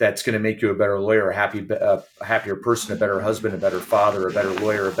that's going to make you a better lawyer, a happier person, a better husband, a better father, a better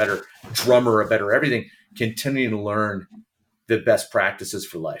lawyer, a better drummer, a better everything. Continuing to learn the best practices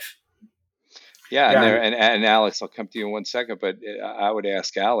for life. Yeah. And Alex, I'll come to you in 1 second, but I would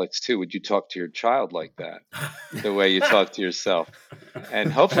ask Alex too, would you talk to your child like that? The way you talk to yourself?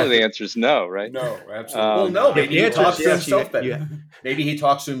 And hopefully the answer is no, right? No, absolutely. No, maybe he talks to himself better. Maybe he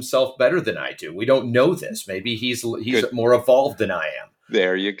talks to himself better than I do. We don't know this. Maybe he's more evolved than I am.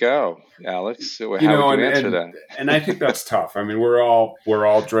 There you go, Alex. So how would you answer that? And I think that's tough. I mean, we're all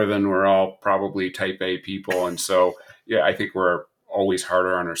driven. We're all probably type A people, and so I think we're always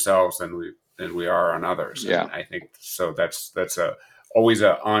harder on ourselves than we are on others. Yeah, and I think so. That's always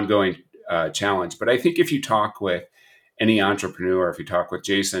an ongoing challenge. But I think if you talk with any entrepreneur, if you talk with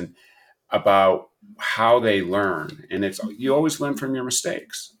Jason about how they learn. And you always learn from your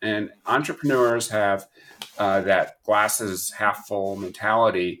mistakes. And entrepreneurs have that glasses half full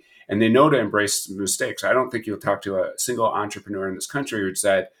mentality, and they know to embrace mistakes. I don't think you'll talk to a single entrepreneur in this country who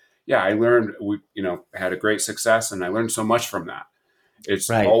said, yeah, I learned, had a great success and I learned so much from that. It's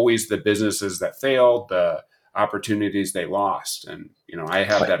Right. always the businesses that failed, the opportunities they lost. And, I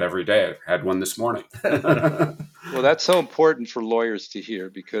have that every day. I had one this morning. Well, that's so important for lawyers to hear,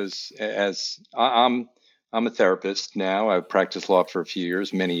 because I'm a therapist now. I've practiced law for a few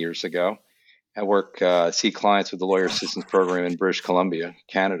years, many years ago. I see clients with the Lawyer Assistance Program in British Columbia,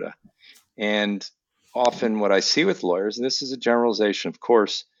 Canada. And often what I see with lawyers, and this is a generalization, of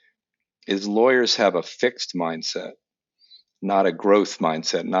course, is lawyers have a fixed mindset, not a growth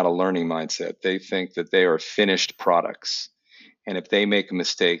mindset, not a learning mindset. They think that they are finished products. And if they make a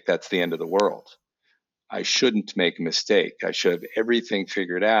mistake, that's the end of the world. I shouldn't make a mistake. I should have everything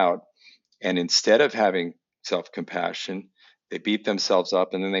figured out. And instead of having self-compassion, they beat themselves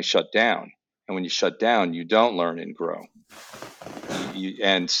up and then they shut down. And when you shut down, you don't learn and grow.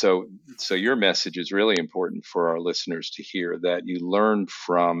 So your message is really important for our listeners to hear, that you learn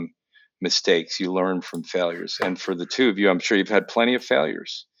from mistakes, you learn from failures. And for the two of you, I'm sure you've had plenty of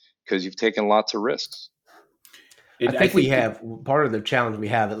failures because you've taken lots of risks. I think we have part of the challenge we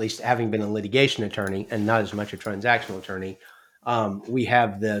have, at least having been a litigation attorney and not as much a transactional attorney, we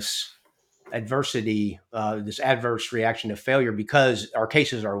have this adversity, this adverse reaction to failure, because our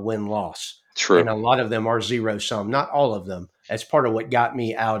cases are win-loss. True. And a lot of them are zero sum, not all of them. That's part of what got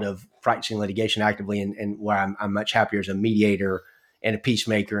me out of practicing litigation actively, and where I'm much happier as a mediator and a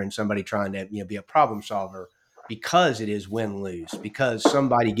peacemaker and somebody trying to be a problem solver, because it is win-lose, because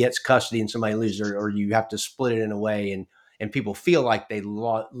somebody gets custody and somebody loses, or you have to split it in a way, and people feel like they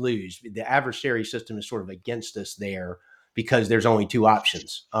lose. The adversary system is sort of against us there, because there's only two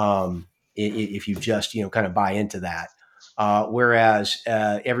options. If you just kind of buy into that, whereas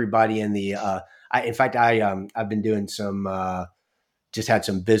everybody in the I've been doing some just had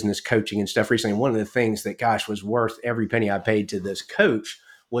some business coaching and stuff recently. And one of the things that, gosh, was worth every penny I paid to this coach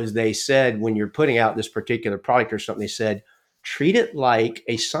was, they said, when you're putting out this particular product or something, they said, treat it like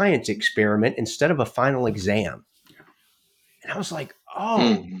a science experiment instead of a final exam. And I was like,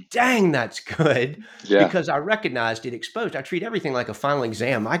 oh, dang, that's good. Yeah. Because I recognized it exposed. I treat everything like a final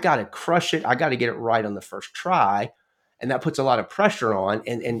exam. I got to crush it. I got to get it right on the first try. And that puts a lot of pressure on.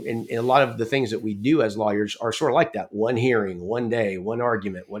 And a lot of the things that we do as lawyers are sort of like that: one hearing, one day, one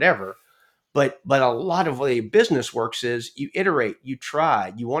argument, whatever. But a lot of the way business works is you iterate, you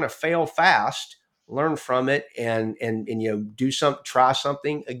try, you want to fail fast, learn from it, and try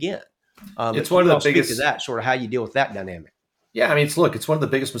something again. It's one of the biggest. Speak to that, sort of how you deal with that dynamic. Yeah, I mean, it's one of the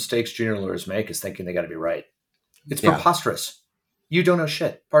biggest mistakes junior lawyers make is thinking they got to be right. It's preposterous. You don't know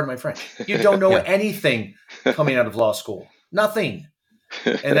shit. Pardon my French. You don't know anything coming out of law school. Nothing.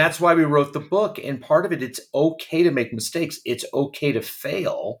 And that's why we wrote the book. And part of it, it's okay to make mistakes. It's okay to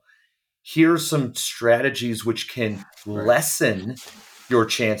fail. Here's some strategies which can lessen your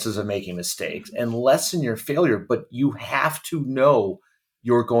chances of making mistakes and lessen your failure. But you have to know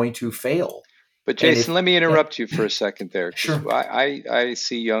you're going to fail. But Jason, let me interrupt you for a second there. Sure. I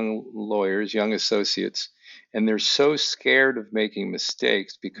see young lawyers, young associates, and they're so scared of making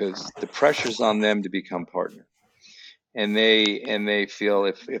mistakes because the pressure's on them to become partner. And they feel,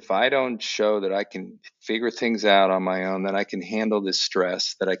 if I don't show that I can figure things out on my own, that I can handle this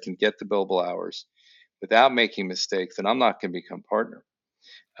stress, that I can get the billable hours without making mistakes, then I'm not going to become partner.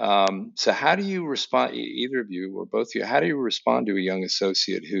 So how do you respond, either of you or both of you, how do you respond to a young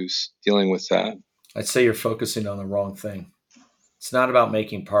associate who's dealing with that? I'd say you're focusing on the wrong thing. It's not about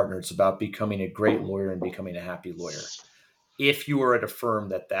making partner. It's about becoming a great lawyer and becoming a happy lawyer. If you are at a firm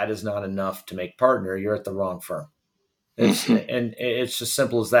that is not enough to make partner, you're at the wrong firm. And it's just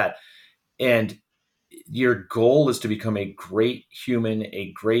simple as that. And your goal is to become a great human,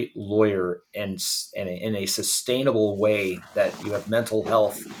 a great lawyer, and in a sustainable way, that you have mental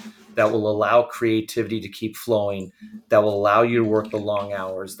health that will allow creativity to keep flowing, that will allow you to work the long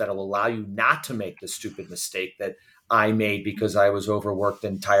hours, that will allow you not to make the stupid mistake that I made because I was overworked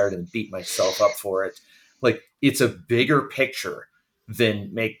and tired and beat myself up for it. Like, it's a bigger picture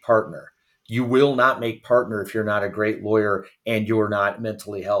than make partner. You will not make partner if you're not a great lawyer and you're not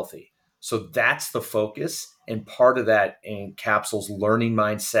mentally healthy. So that's the focus. And part of that encapsulates learning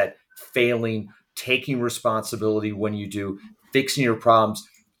mindset, failing, taking responsibility when you do, fixing your problems.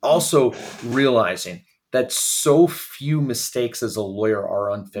 Also realizing that so few mistakes as a lawyer are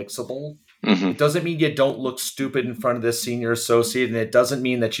unfixable. It doesn't mean you don't look stupid in front of this senior associate, and it doesn't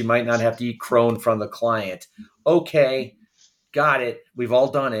mean that you might not have to eat crow in front of the client. Okay, got it. We've all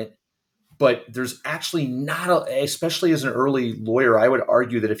done it. But there's actually not, especially as an early lawyer, I would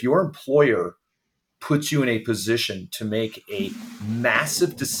argue that if your employer puts you in a position to make a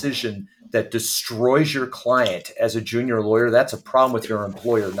massive decision that destroys your client as a junior lawyer, that's a problem with your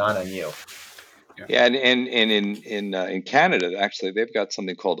employer, not on you. Yeah, and in Canada, actually, they've got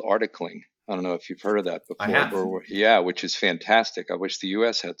something called articling. I don't know if you've heard of that before. I have. Yeah, which is fantastic. I wish the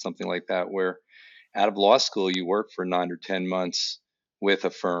U.S. had something like that, where out of law school you work for 9 or 10 months with a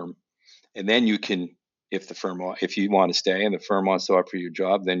firm, and then you can, if you want to stay and the firm wants to offer you a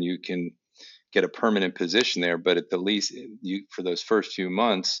job, then you can get a permanent position there. But at the least, for those first few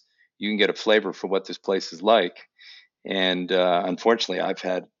months, you can get a flavor for what this place is like. And unfortunately, I've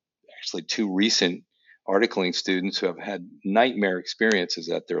had actually 2 recent articling students who have had nightmare experiences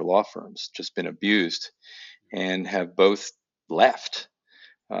at their law firms, just been abused, and have both left.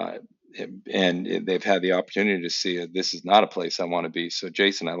 And they've had the opportunity to see this is not a place I want to be. So,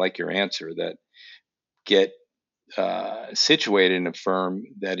 Jason, I like your answer that get situated in a firm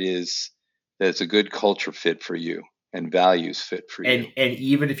that's a good culture fit for you and values fit for you. And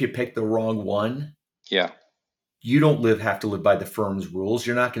even if you pick the wrong one, yeah, you don't have to live by the firm's rules.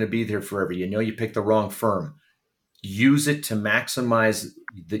 You're not going to be there forever. You picked the wrong firm. Use it to maximize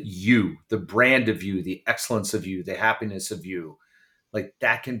the brand of you, the excellence of you, the happiness of you. Like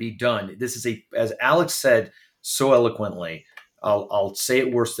that can be done. This is as Alex said so eloquently, I'll say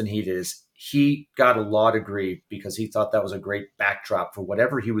it worse than he did. He got a law degree because he thought that was a great backdrop for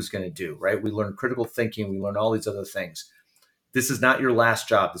whatever he was going to do, right? We learn critical thinking. We learn all these other things. This is not your last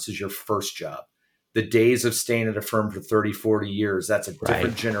job. This is your first job. The days of staying at a firm for 30, 40 years, that's a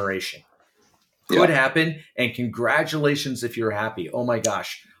different generation. Could happen. And congratulations if you're happy. Oh my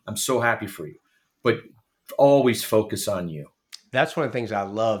gosh, I'm so happy for you. But always focus on you. That's one of the things I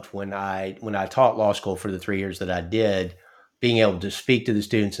loved when I taught law school for the 3 years that I did, being able to speak to the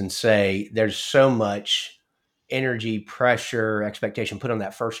students and say, there's so much energy, pressure, expectation put on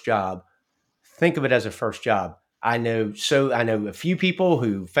that first job. Think of it as a first job. I know a few people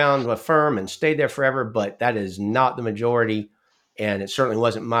who found a firm and stayed there forever, but that is not the majority. And it certainly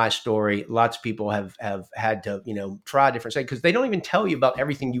wasn't my story. Lots of people have had to, try different things because they don't even tell you about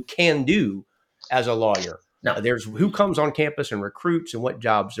everything you can do as a lawyer. No. There's who comes on campus and recruits and what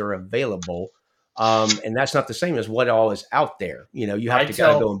jobs are available. And that's not the same as what all is out there. You have to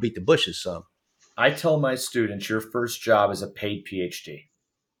go and beat the bushes some. I tell my students, your first job is a paid PhD.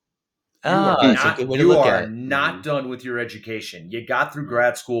 You are not done with your education. You got through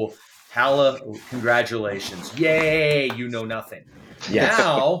grad school. Congratulations. Yay, you know nothing. Yes.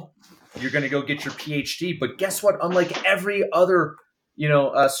 Now you're going to go get your PhD. But guess what? Unlike every other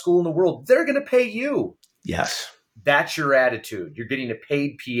school in the world, they're going to pay you. Yes. That's your attitude. You're getting a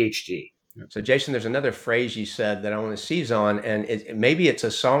paid PhD. So, Jason, there's another phrase you said that I want to seize on, and maybe it's a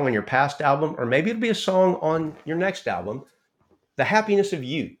song on your past album, or maybe it'll be a song on your next album, The Happiness of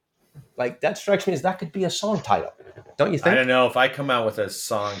You. Like, that strikes me as that could be a song title. Don't you think? I don't know. If I come out with a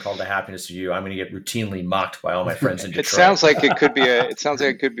song called The Happiness of You, I'm going to get routinely mocked by all my friends in Detroit. It sounds like it could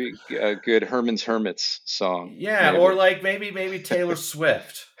be a good Herman's Hermits song. Yeah, maybe. Or like maybe Taylor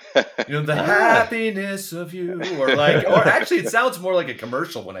Swift. The happiness of you, or actually, it sounds more like a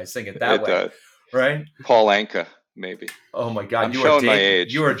commercial when I sing it that way. Does. Right? Paul Anka, maybe. Oh my God, I'm showing my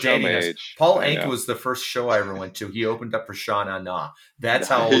age. You are dating us. Paul Anka was the first show I ever went to. He opened up for Sean Anna. That's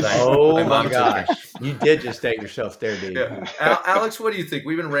how old I am. Oh my gosh, you did just date yourself there, dude. Yeah. Alex, what do you think?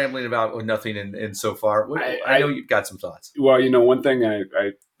 We've been rambling about nothing and so far. I know you've got some thoughts. Well, one thing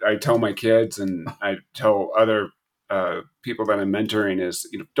I tell my kids and I tell other people that I'm mentoring is,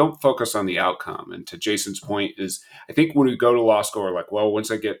 don't focus on the outcome. And to Jason's point is, I think when we go to law school, we're like, well,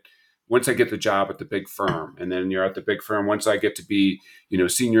 once I get the job at the big firm, and then you're at the big firm, once I get to be,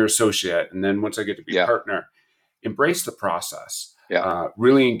 senior associate, and then once I get to be partner, embrace the process. Yeah.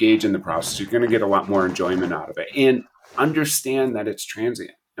 Really engage in the process. You're going to get a lot more enjoyment out of it, and understand that it's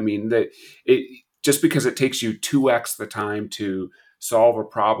transient. I mean, that just because it takes you 2x the time to solve a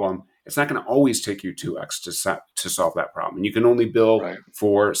problem, it's not going to always take you 2x to solve that problem. And you can only bill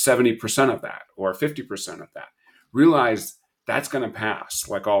for 70% of that or 50% of that. Realize that's going to pass,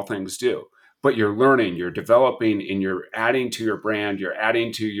 like all things do. But you're learning, you're developing, and you're adding to your brand, you're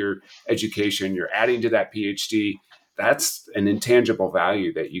adding to your education, you're adding to that PhD. That's an intangible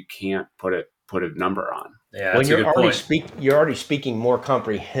value that you can't put a number on. Yeah, that's you're already speaking more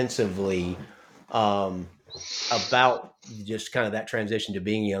comprehensively about just kind of that transition to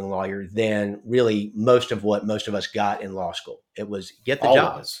being a young lawyer than really most of us got in law school. It was get the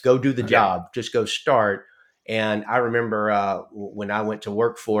job, go do the job, just go start. And I remember when I went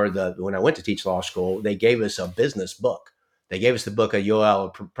to teach law school, they gave us a business book they gave us the book of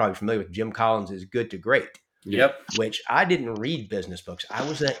Yoel, probably familiar with Jim Collins' Good to Great. Yep. Which I didn't read business books. I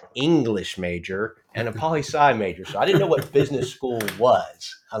was an English major and a poli-sci major. So I didn't know what business school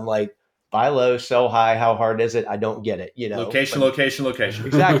was. I'm like, buy low, sell high. How hard is it? I don't get it. Location.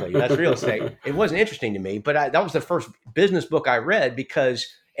 Exactly. That's real estate. It wasn't interesting to me, but that was the first business book I read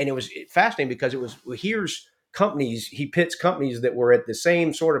and it was fascinating because here's companies, he pits companies that were at the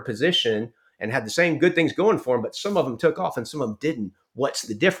same sort of position and had the same good things going for them, but some of them took off and some of them didn't. What's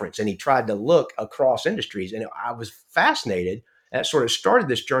the difference? And he tried to look across industries, and I was fascinated. And that sort of started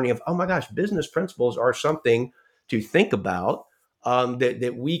this journey of, oh my gosh, business principles are something to think about,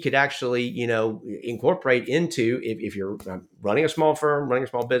 that we could actually, incorporate into if you're running a small firm, running a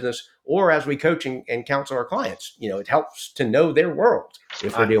small business, or as we coach and counsel our clients. It helps to know their world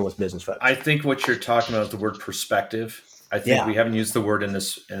if we're dealing with business folks. I think what you're talking about is the word perspective. I think we haven't used the word in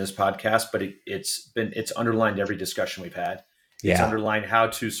this podcast, but it's underlined every discussion we've had. It's underlined how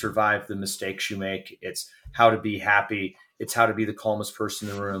to survive the mistakes you make. It's how to be happy. It's how to be the calmest person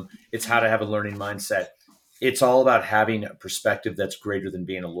in the room. It's how to have a learning mindset. It's all about having a perspective that's greater than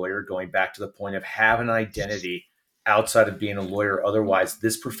being a lawyer, going back to the point of having an identity outside of being a lawyer. Otherwise,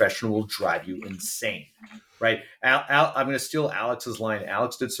 this profession will drive you insane, right? I'm going to steal Alex's line.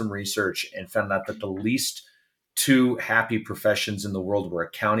 Alex did some research and found out that the least two happy professions in the world were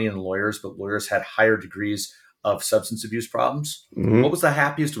accounting and lawyers, but lawyers had higher degrees of substance abuse problems. Mm-hmm. What was the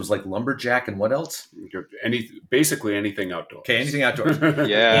happiest? It was like lumberjack and what else? Basically anything outdoors. Okay, anything outdoors.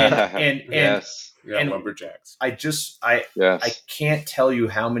 And lumberjacks. I can't tell you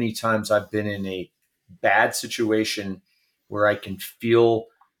how many times I've been in a bad situation where I can feel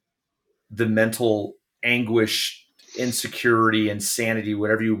the mental anguish, insecurity, insanity,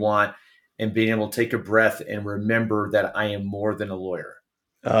 whatever you want, and being able to take a breath and remember that I am more than a lawyer.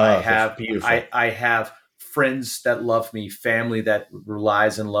 I have friends that love me, family that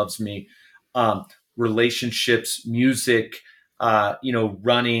relies and loves me, relationships, music,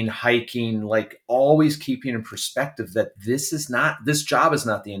 running, hiking, like always keeping in perspective that this job is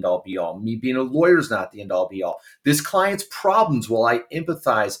not the end all be all. Me being a lawyer is not the end all be all. This client's problems, while I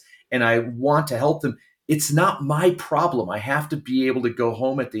empathize and I want to help them, it's not my problem. I have to be able to go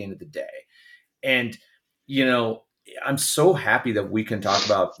home at the end of the day. And, I'm so happy that we can talk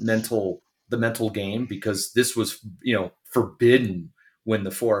about the mental game, because this was, forbidden when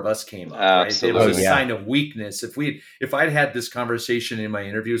the four of us came up. Absolutely. Right? It was a sign of weakness. If I'd had this conversation in my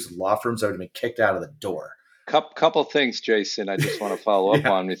interviews with law firms, I would have been kicked out of the door. Couple things, Jason, I just want to follow up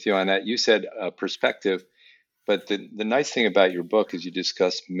on with you on that. You said perspective, but the nice thing about your book is you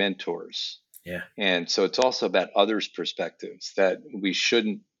discuss mentors. Yeah. And so it's also about others' perspectives, that we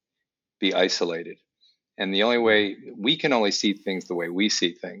shouldn't be isolated. And the only way we can only see things the way we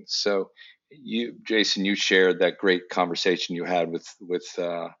see things. So Jason, you shared that great conversation you had with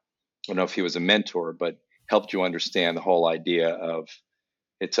I don't know if he was a mentor, but helped you understand the whole idea of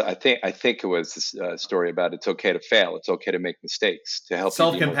I think it was this story about it's okay to fail. It's okay to make mistakes, to help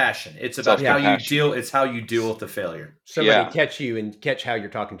self-compassion. It's about how you deal. It's how you deal with the failure. Somebody catch you and catch how you're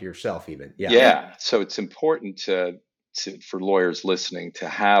talking to yourself even. Yeah. So it's important for lawyers listening to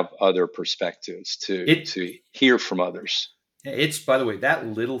have other perspectives, to hear from others. It's, by the way, that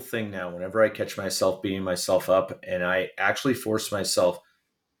little thing now, whenever I catch myself beating myself up and I actually force myself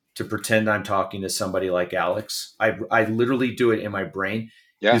to pretend I'm talking to somebody like Alex, I literally do it in my brain.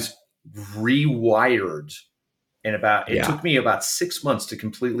 Is rewired. And it took me about 6 months to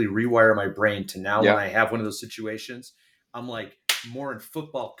completely rewire my brain to now when I have one of those situations, I'm like more in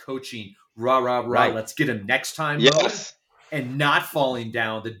football coaching, rah, let's get him next time mode, and not falling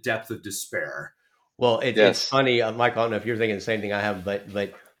down the depth of despair. Well, it's funny, Michael, I don't know if you're thinking the same thing I have, but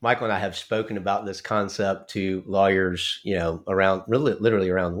Michael and I have spoken about this concept to lawyers, around literally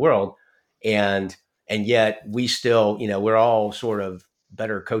around the world. And yet we still, we're all sort of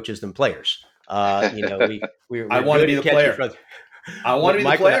better coaches than players. I want to be the player. I want to be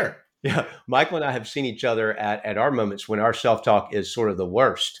the player. Michael and I have seen each other at our moments when our self-talk is sort of the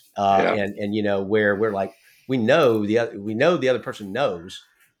worst. And where we're like, we know the other person knows,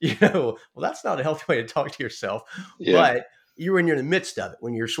 well, that's not a healthy way to talk to yourself, but you're in the midst of it,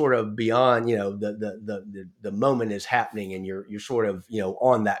 when you're sort of beyond, the moment is happening and you're sort of,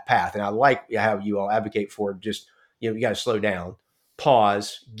 on that path. And I like how you all advocate for just, you got to slow down,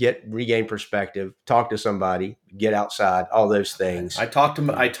 pause, regain perspective, talk to somebody, get outside, all those things. I talk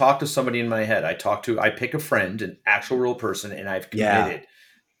to somebody in my head. I pick a friend, an actual real person, and I've committed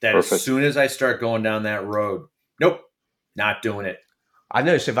that as soon as I start going down that road, nope, not doing it. I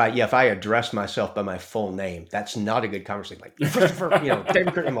noticed if I address myself by my full name, that's not a good conversation. Like, Christopher,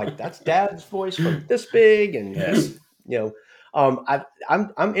 David, I'm like, that's Dad's voice from this big, and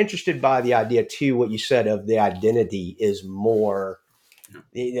I'm interested by the idea too. What you said of the identity is more,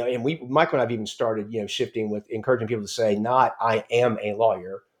 and Michael and I've even started, shifting with encouraging people to say, not I am a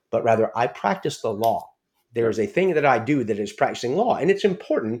lawyer, but rather I practice the law. There is a thing that I do that is practicing law, and it's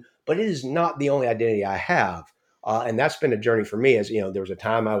important, but it is not the only identity I have. And that's been a journey for me. As there was a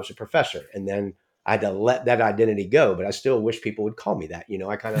time I was a professor, and then I had to let that identity go. But I still wish people would call me that.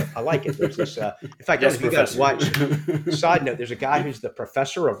 I like it. There's this. In fact, Yes, if you guys watch. Side note: there's a guy who's the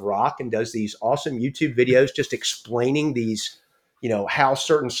professor of rock and does these awesome YouTube videos just explaining these, how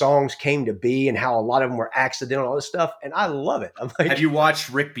certain songs came to be and how a lot of them were accidental, all this stuff. And I love it. I'm like, have you watched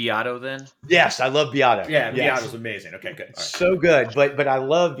Rick Beato then? Yes, I love Beato. Yeah, yes. Beato's amazing. Okay, good. Right. So good. But I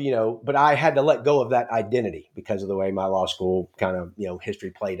love, but I had to let go of that identity because of the way my law school kind of, history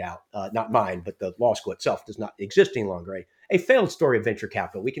played out. Not mine, but the law school itself does not exist any longer. A failed story of venture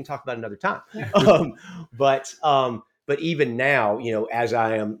capital. We can talk about it another time. But even now, as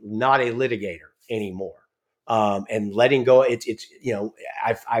I am not a litigator anymore, and letting go, it's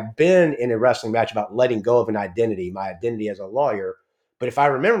I've been in a wrestling match about letting go of an identity, my identity as a lawyer. But if I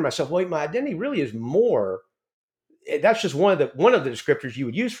remember myself, wait, my identity really is more. That's just one of the descriptors you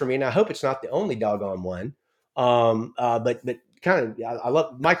would use for me, and I hope it's not the only doggone one. But kind of, I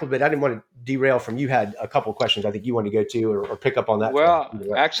love Michael, but I didn't want to derail from. You had a couple of questions I think you wanted to go to or pick up on that. Well,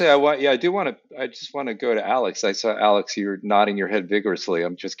 actually, I just want to go to Alex. I saw Alex, you're nodding your head vigorously.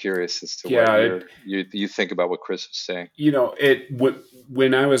 I'm just curious as to what you think about what Chris was saying.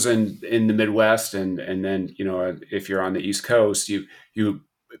 When I was in the Midwest and then, if you're on the East Coast,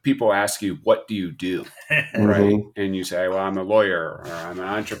 people ask you, what do you do? Right. And you say, well, I'm a lawyer, or I'm an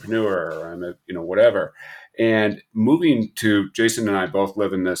entrepreneur, or I'm a, whatever. And moving to, Jason and I both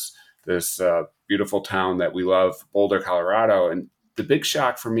live in this beautiful town that we love, Boulder, Colorado. And the big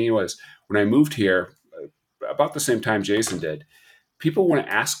shock for me was when I moved here, about the same time Jason did, people want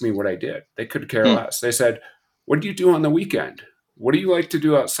to ask me what I did. They could care less. They said, what do you do on the weekend? What do you like to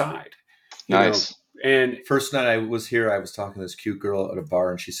do outside? Nice. And first night I was here, I was talking to this cute girl at a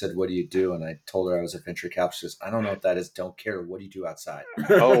bar, and she said, what do you do? And I told her I was a venture capitalist. She says, I don't know what that is. Don't care. What do you do outside?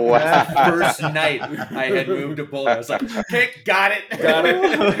 Oh, wow. First night I had moved to Boulder. I was like, okay, got it.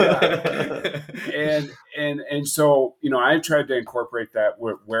 And so, I tried to incorporate that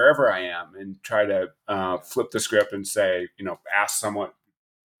wherever I am and try to flip the script and say, ask someone,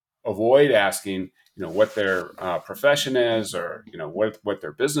 avoid asking, what their profession is or, what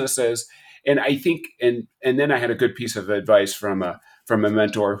their business is. And I think, and then I had a good piece of advice from a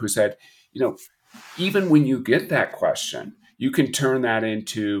mentor who said, even when you get that question, you can turn that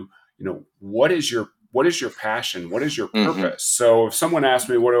into, what is your passion? What is your purpose? Mm-hmm. So if someone asks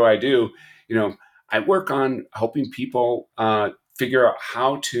me, what do I do? I work on helping people figure out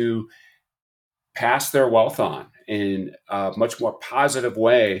how to pass their wealth on in a much more positive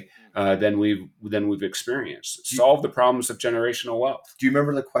way than we've experienced. Solve the problems of generational wealth. Do you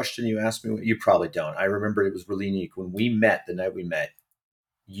remember the question you asked me? You probably don't. I remember it was really unique. When we met, the night we met,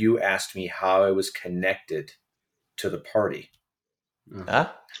 you asked me how I was connected to the party.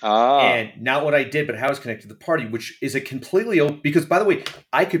 And not what I did, but how I was connected to the party, which is a completely old, because by the way,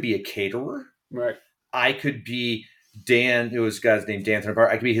 I could be a caterer. Right. I could be Dan, it was a guy's named Dan Thunberg.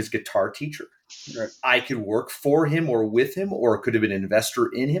 I could be his guitar teacher. Right. I could work for him or with him, or could have been an investor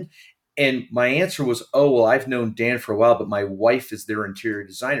in him. And my answer was, I've known Dan for a while, but my wife is their interior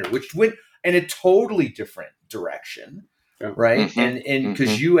designer, which went in a totally different direction. Yeah. Right. Mm-hmm. And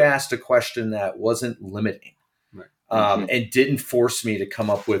because you asked a question that wasn't limiting. Right. And didn't force me to come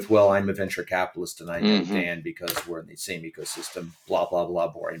up with, I'm a venture capitalist and I know Dan because we're in the same ecosystem, blah, blah, blah,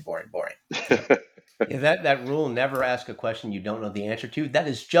 boring. Yeah, that rule, never ask a question you don't know the answer to. That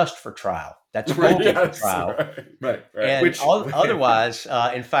is just for trial. That's only for trial. Right. And otherwise,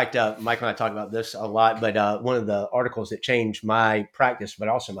 in fact, Michael and I talk about this a lot, but one of the articles that changed my practice, but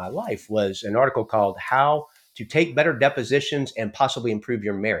also my life, was an article called How to Take Better Depositions and Possibly Improve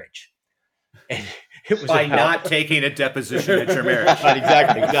Your Marriage. And it was by not taking a deposition at your marriage. Right,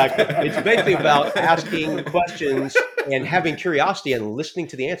 exactly. It's basically about asking questions and having curiosity and listening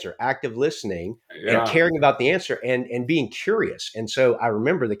to the answer, active listening, and caring about the answer and being curious. And so I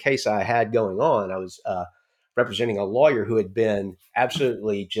remember the case I had going on. I was representing a lawyer who had been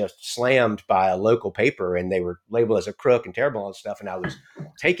absolutely just slammed by a local paper, and they were labeled as a crook and terrible and stuff. And I was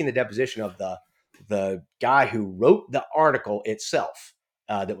taking the deposition of the guy who wrote the article itself.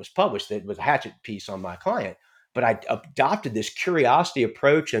 That was published, that was a hatchet piece on my client. But I adopted this curiosity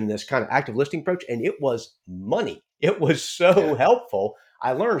approach and this kind of active listening approach, and it was money. It was so helpful.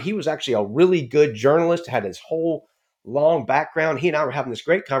 I learned he was actually a really good journalist, had his whole long background. He and I were having this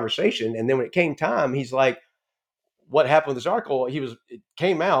great conversation. And then when it came time, he's like, what happened with this article, it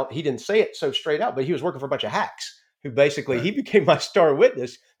came out, he didn't say it so straight out, but he was working for a bunch of hacks who basically, he became my star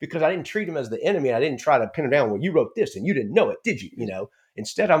witness because I didn't treat him as the enemy. I didn't try to pin him down. Well, you wrote this and you didn't know it, did you? You know,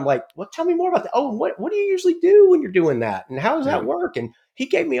 instead I'm like, well, tell me more about that. Oh, what do you usually do when you're doing that? And how does that work? And he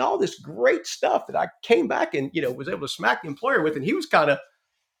gave me all this great stuff that I came back and, you know, was able to smack the employer with. And he was kind of,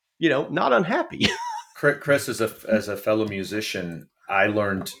 you know, not unhappy. Chris, as a fellow musician, I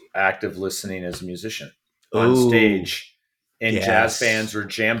learned active listening as a musician on stage in jazz bands or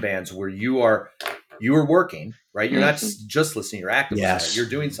jam bands where you are working, right? You're not just listening, you're active listening, you're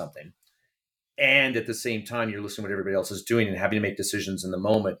doing something. And at the same time, you're listening to what everybody else is doing and having to make decisions in the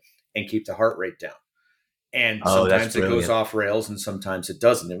moment and keep the heart rate down. And sometimes it goes off rails and sometimes it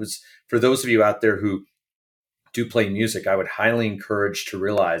doesn't. It was, for those of you out there who do play music, I would highly encourage to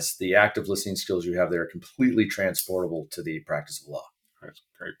realize the active listening skills you have there are completely transportable to the practice of law. That's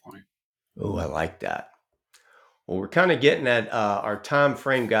a great point. Oh, I like that. Well, we're kind of getting at our time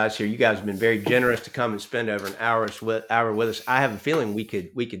frame, guys. Here, you guys have been very generous to come and spend over an hour with us. I have a feeling we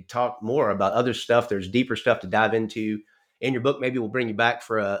could talk more about other stuff. There's deeper stuff to dive into in your book. Maybe we'll bring you back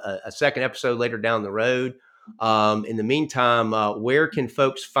for a second episode later down the road. In the meantime, where can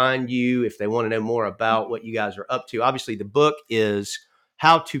folks find you if they want to know more about what you guys are up to? Obviously, the book is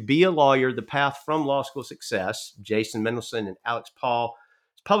How to Be a Lawyer: The Path from Law School Success. Jason Mendelson and Alex Paul.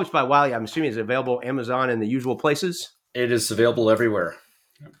 Published by Wiley. I'm assuming it's available Amazon and the usual places. It is available everywhere.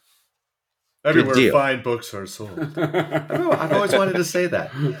 Everywhere fine books are sold. I've always wanted to say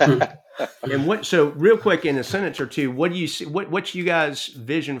that. And so real quick in a sentence or two, what do you see? What's you guys'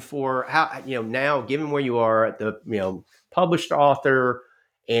 vision for how, you know, now given where you are at the, you know, published author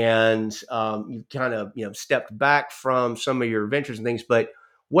and you kind of, you know, stepped back from some of your ventures and things, but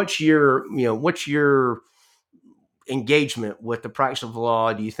what's your engagement with the practice of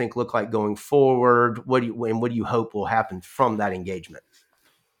law do you think look like going forward? What do you hope will happen from that engagement?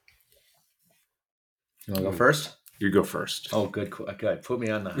 You want to go first? You go first. Oh, good. Put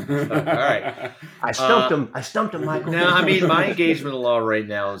me on that. All right. I stumped him, Michael. No, I mean, my engagement in law right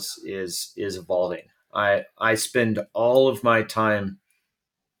now is evolving. I spend all of my time.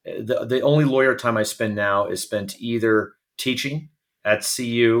 The only lawyer time I spend now is spent either teaching at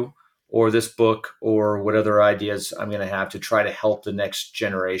CU or this book or what other ideas I'm going to have to try to help the next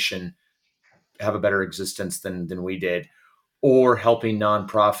generation have a better existence than we did, or helping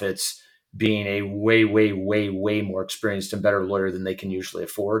nonprofits being a way, way, way, way more experienced and better lawyer than they can usually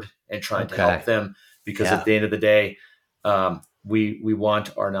afford and trying to help them because at the end of the day, we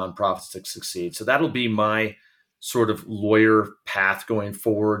want our nonprofits to succeed. So that'll be my sort of lawyer path going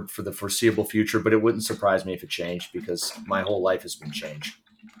forward for the foreseeable future, but it wouldn't surprise me if it changed because my whole life has been changed.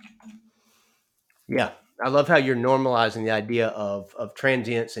 Yeah. I love how you're normalizing the idea of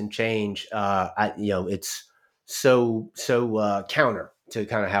transience and change. It's so counter to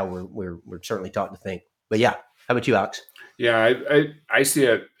kind of how we're certainly taught to think. But yeah, how about you, Alex? Yeah, I see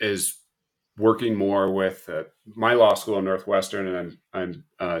it as working more with my law school in Northwestern, and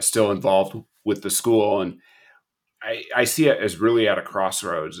I'm still involved with the school, and I see it as really at a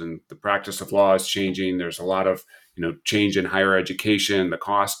crossroads, and the practice of law is changing. There's a lot of change in higher education. The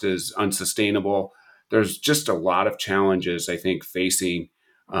cost is unsustainable. There's just a lot of challenges, I think, facing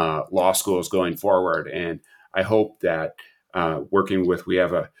law schools going forward. And I hope that we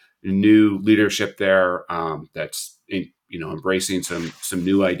have a new leadership there that's embracing some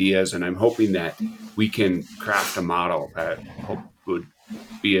new ideas. And I'm hoping that we can craft a model that would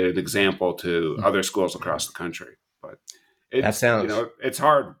be an example to other schools across the country. But it's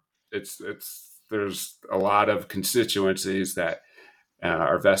hard. There's a lot of constituencies that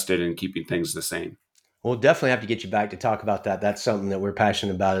are vested in keeping things the same. We'll definitely have to get you back to talk about that. That's something that we're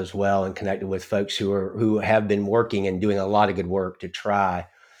passionate about as well, and connected with folks who have been working and doing a lot of good work to try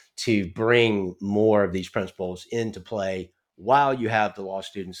to bring more of these principles into play while you have the law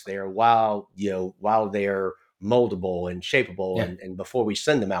students there, while they're moldable and shapeable, and before we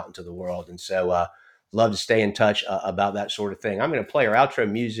send them out into the world. And so love to stay in touch about that sort of thing. I'm going to play our outro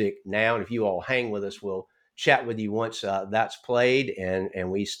music now, and if you all hang with us, we'll chat with you once that's played and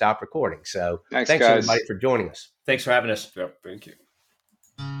we stop recording. So thanks everybody for joining us. Thanks for having us. Yep, thank you.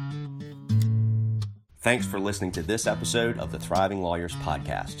 Thanks for listening to this episode of the Thriving Lawyers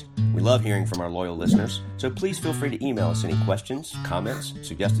Podcast. We love hearing from our loyal listeners, so please feel free to email us any questions, comments,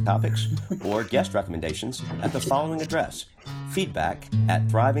 suggested topics, or guest recommendations at the following address: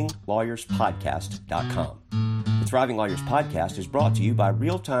 feedback@thrivinglawyerspodcast.com. The Thriving Lawyers Podcast is brought to you by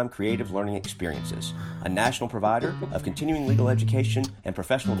Real-Time Creative Learning Experiences, a national provider of continuing legal education and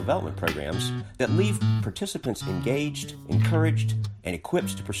professional development programs that leave participants engaged, encouraged, and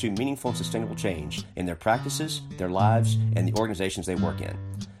equipped to pursue meaningful and sustainable change in their practices, their lives, and the organizations they work in.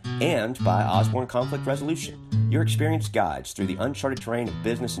 And by Osborne Conflict Resolution, your experienced guides through the uncharted terrain of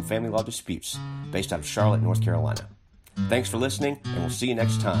business and family law disputes, based out of Charlotte, North Carolina. Thanks for listening, and we'll see you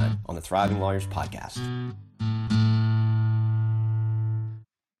next time on the Thriving Lawyers Podcast.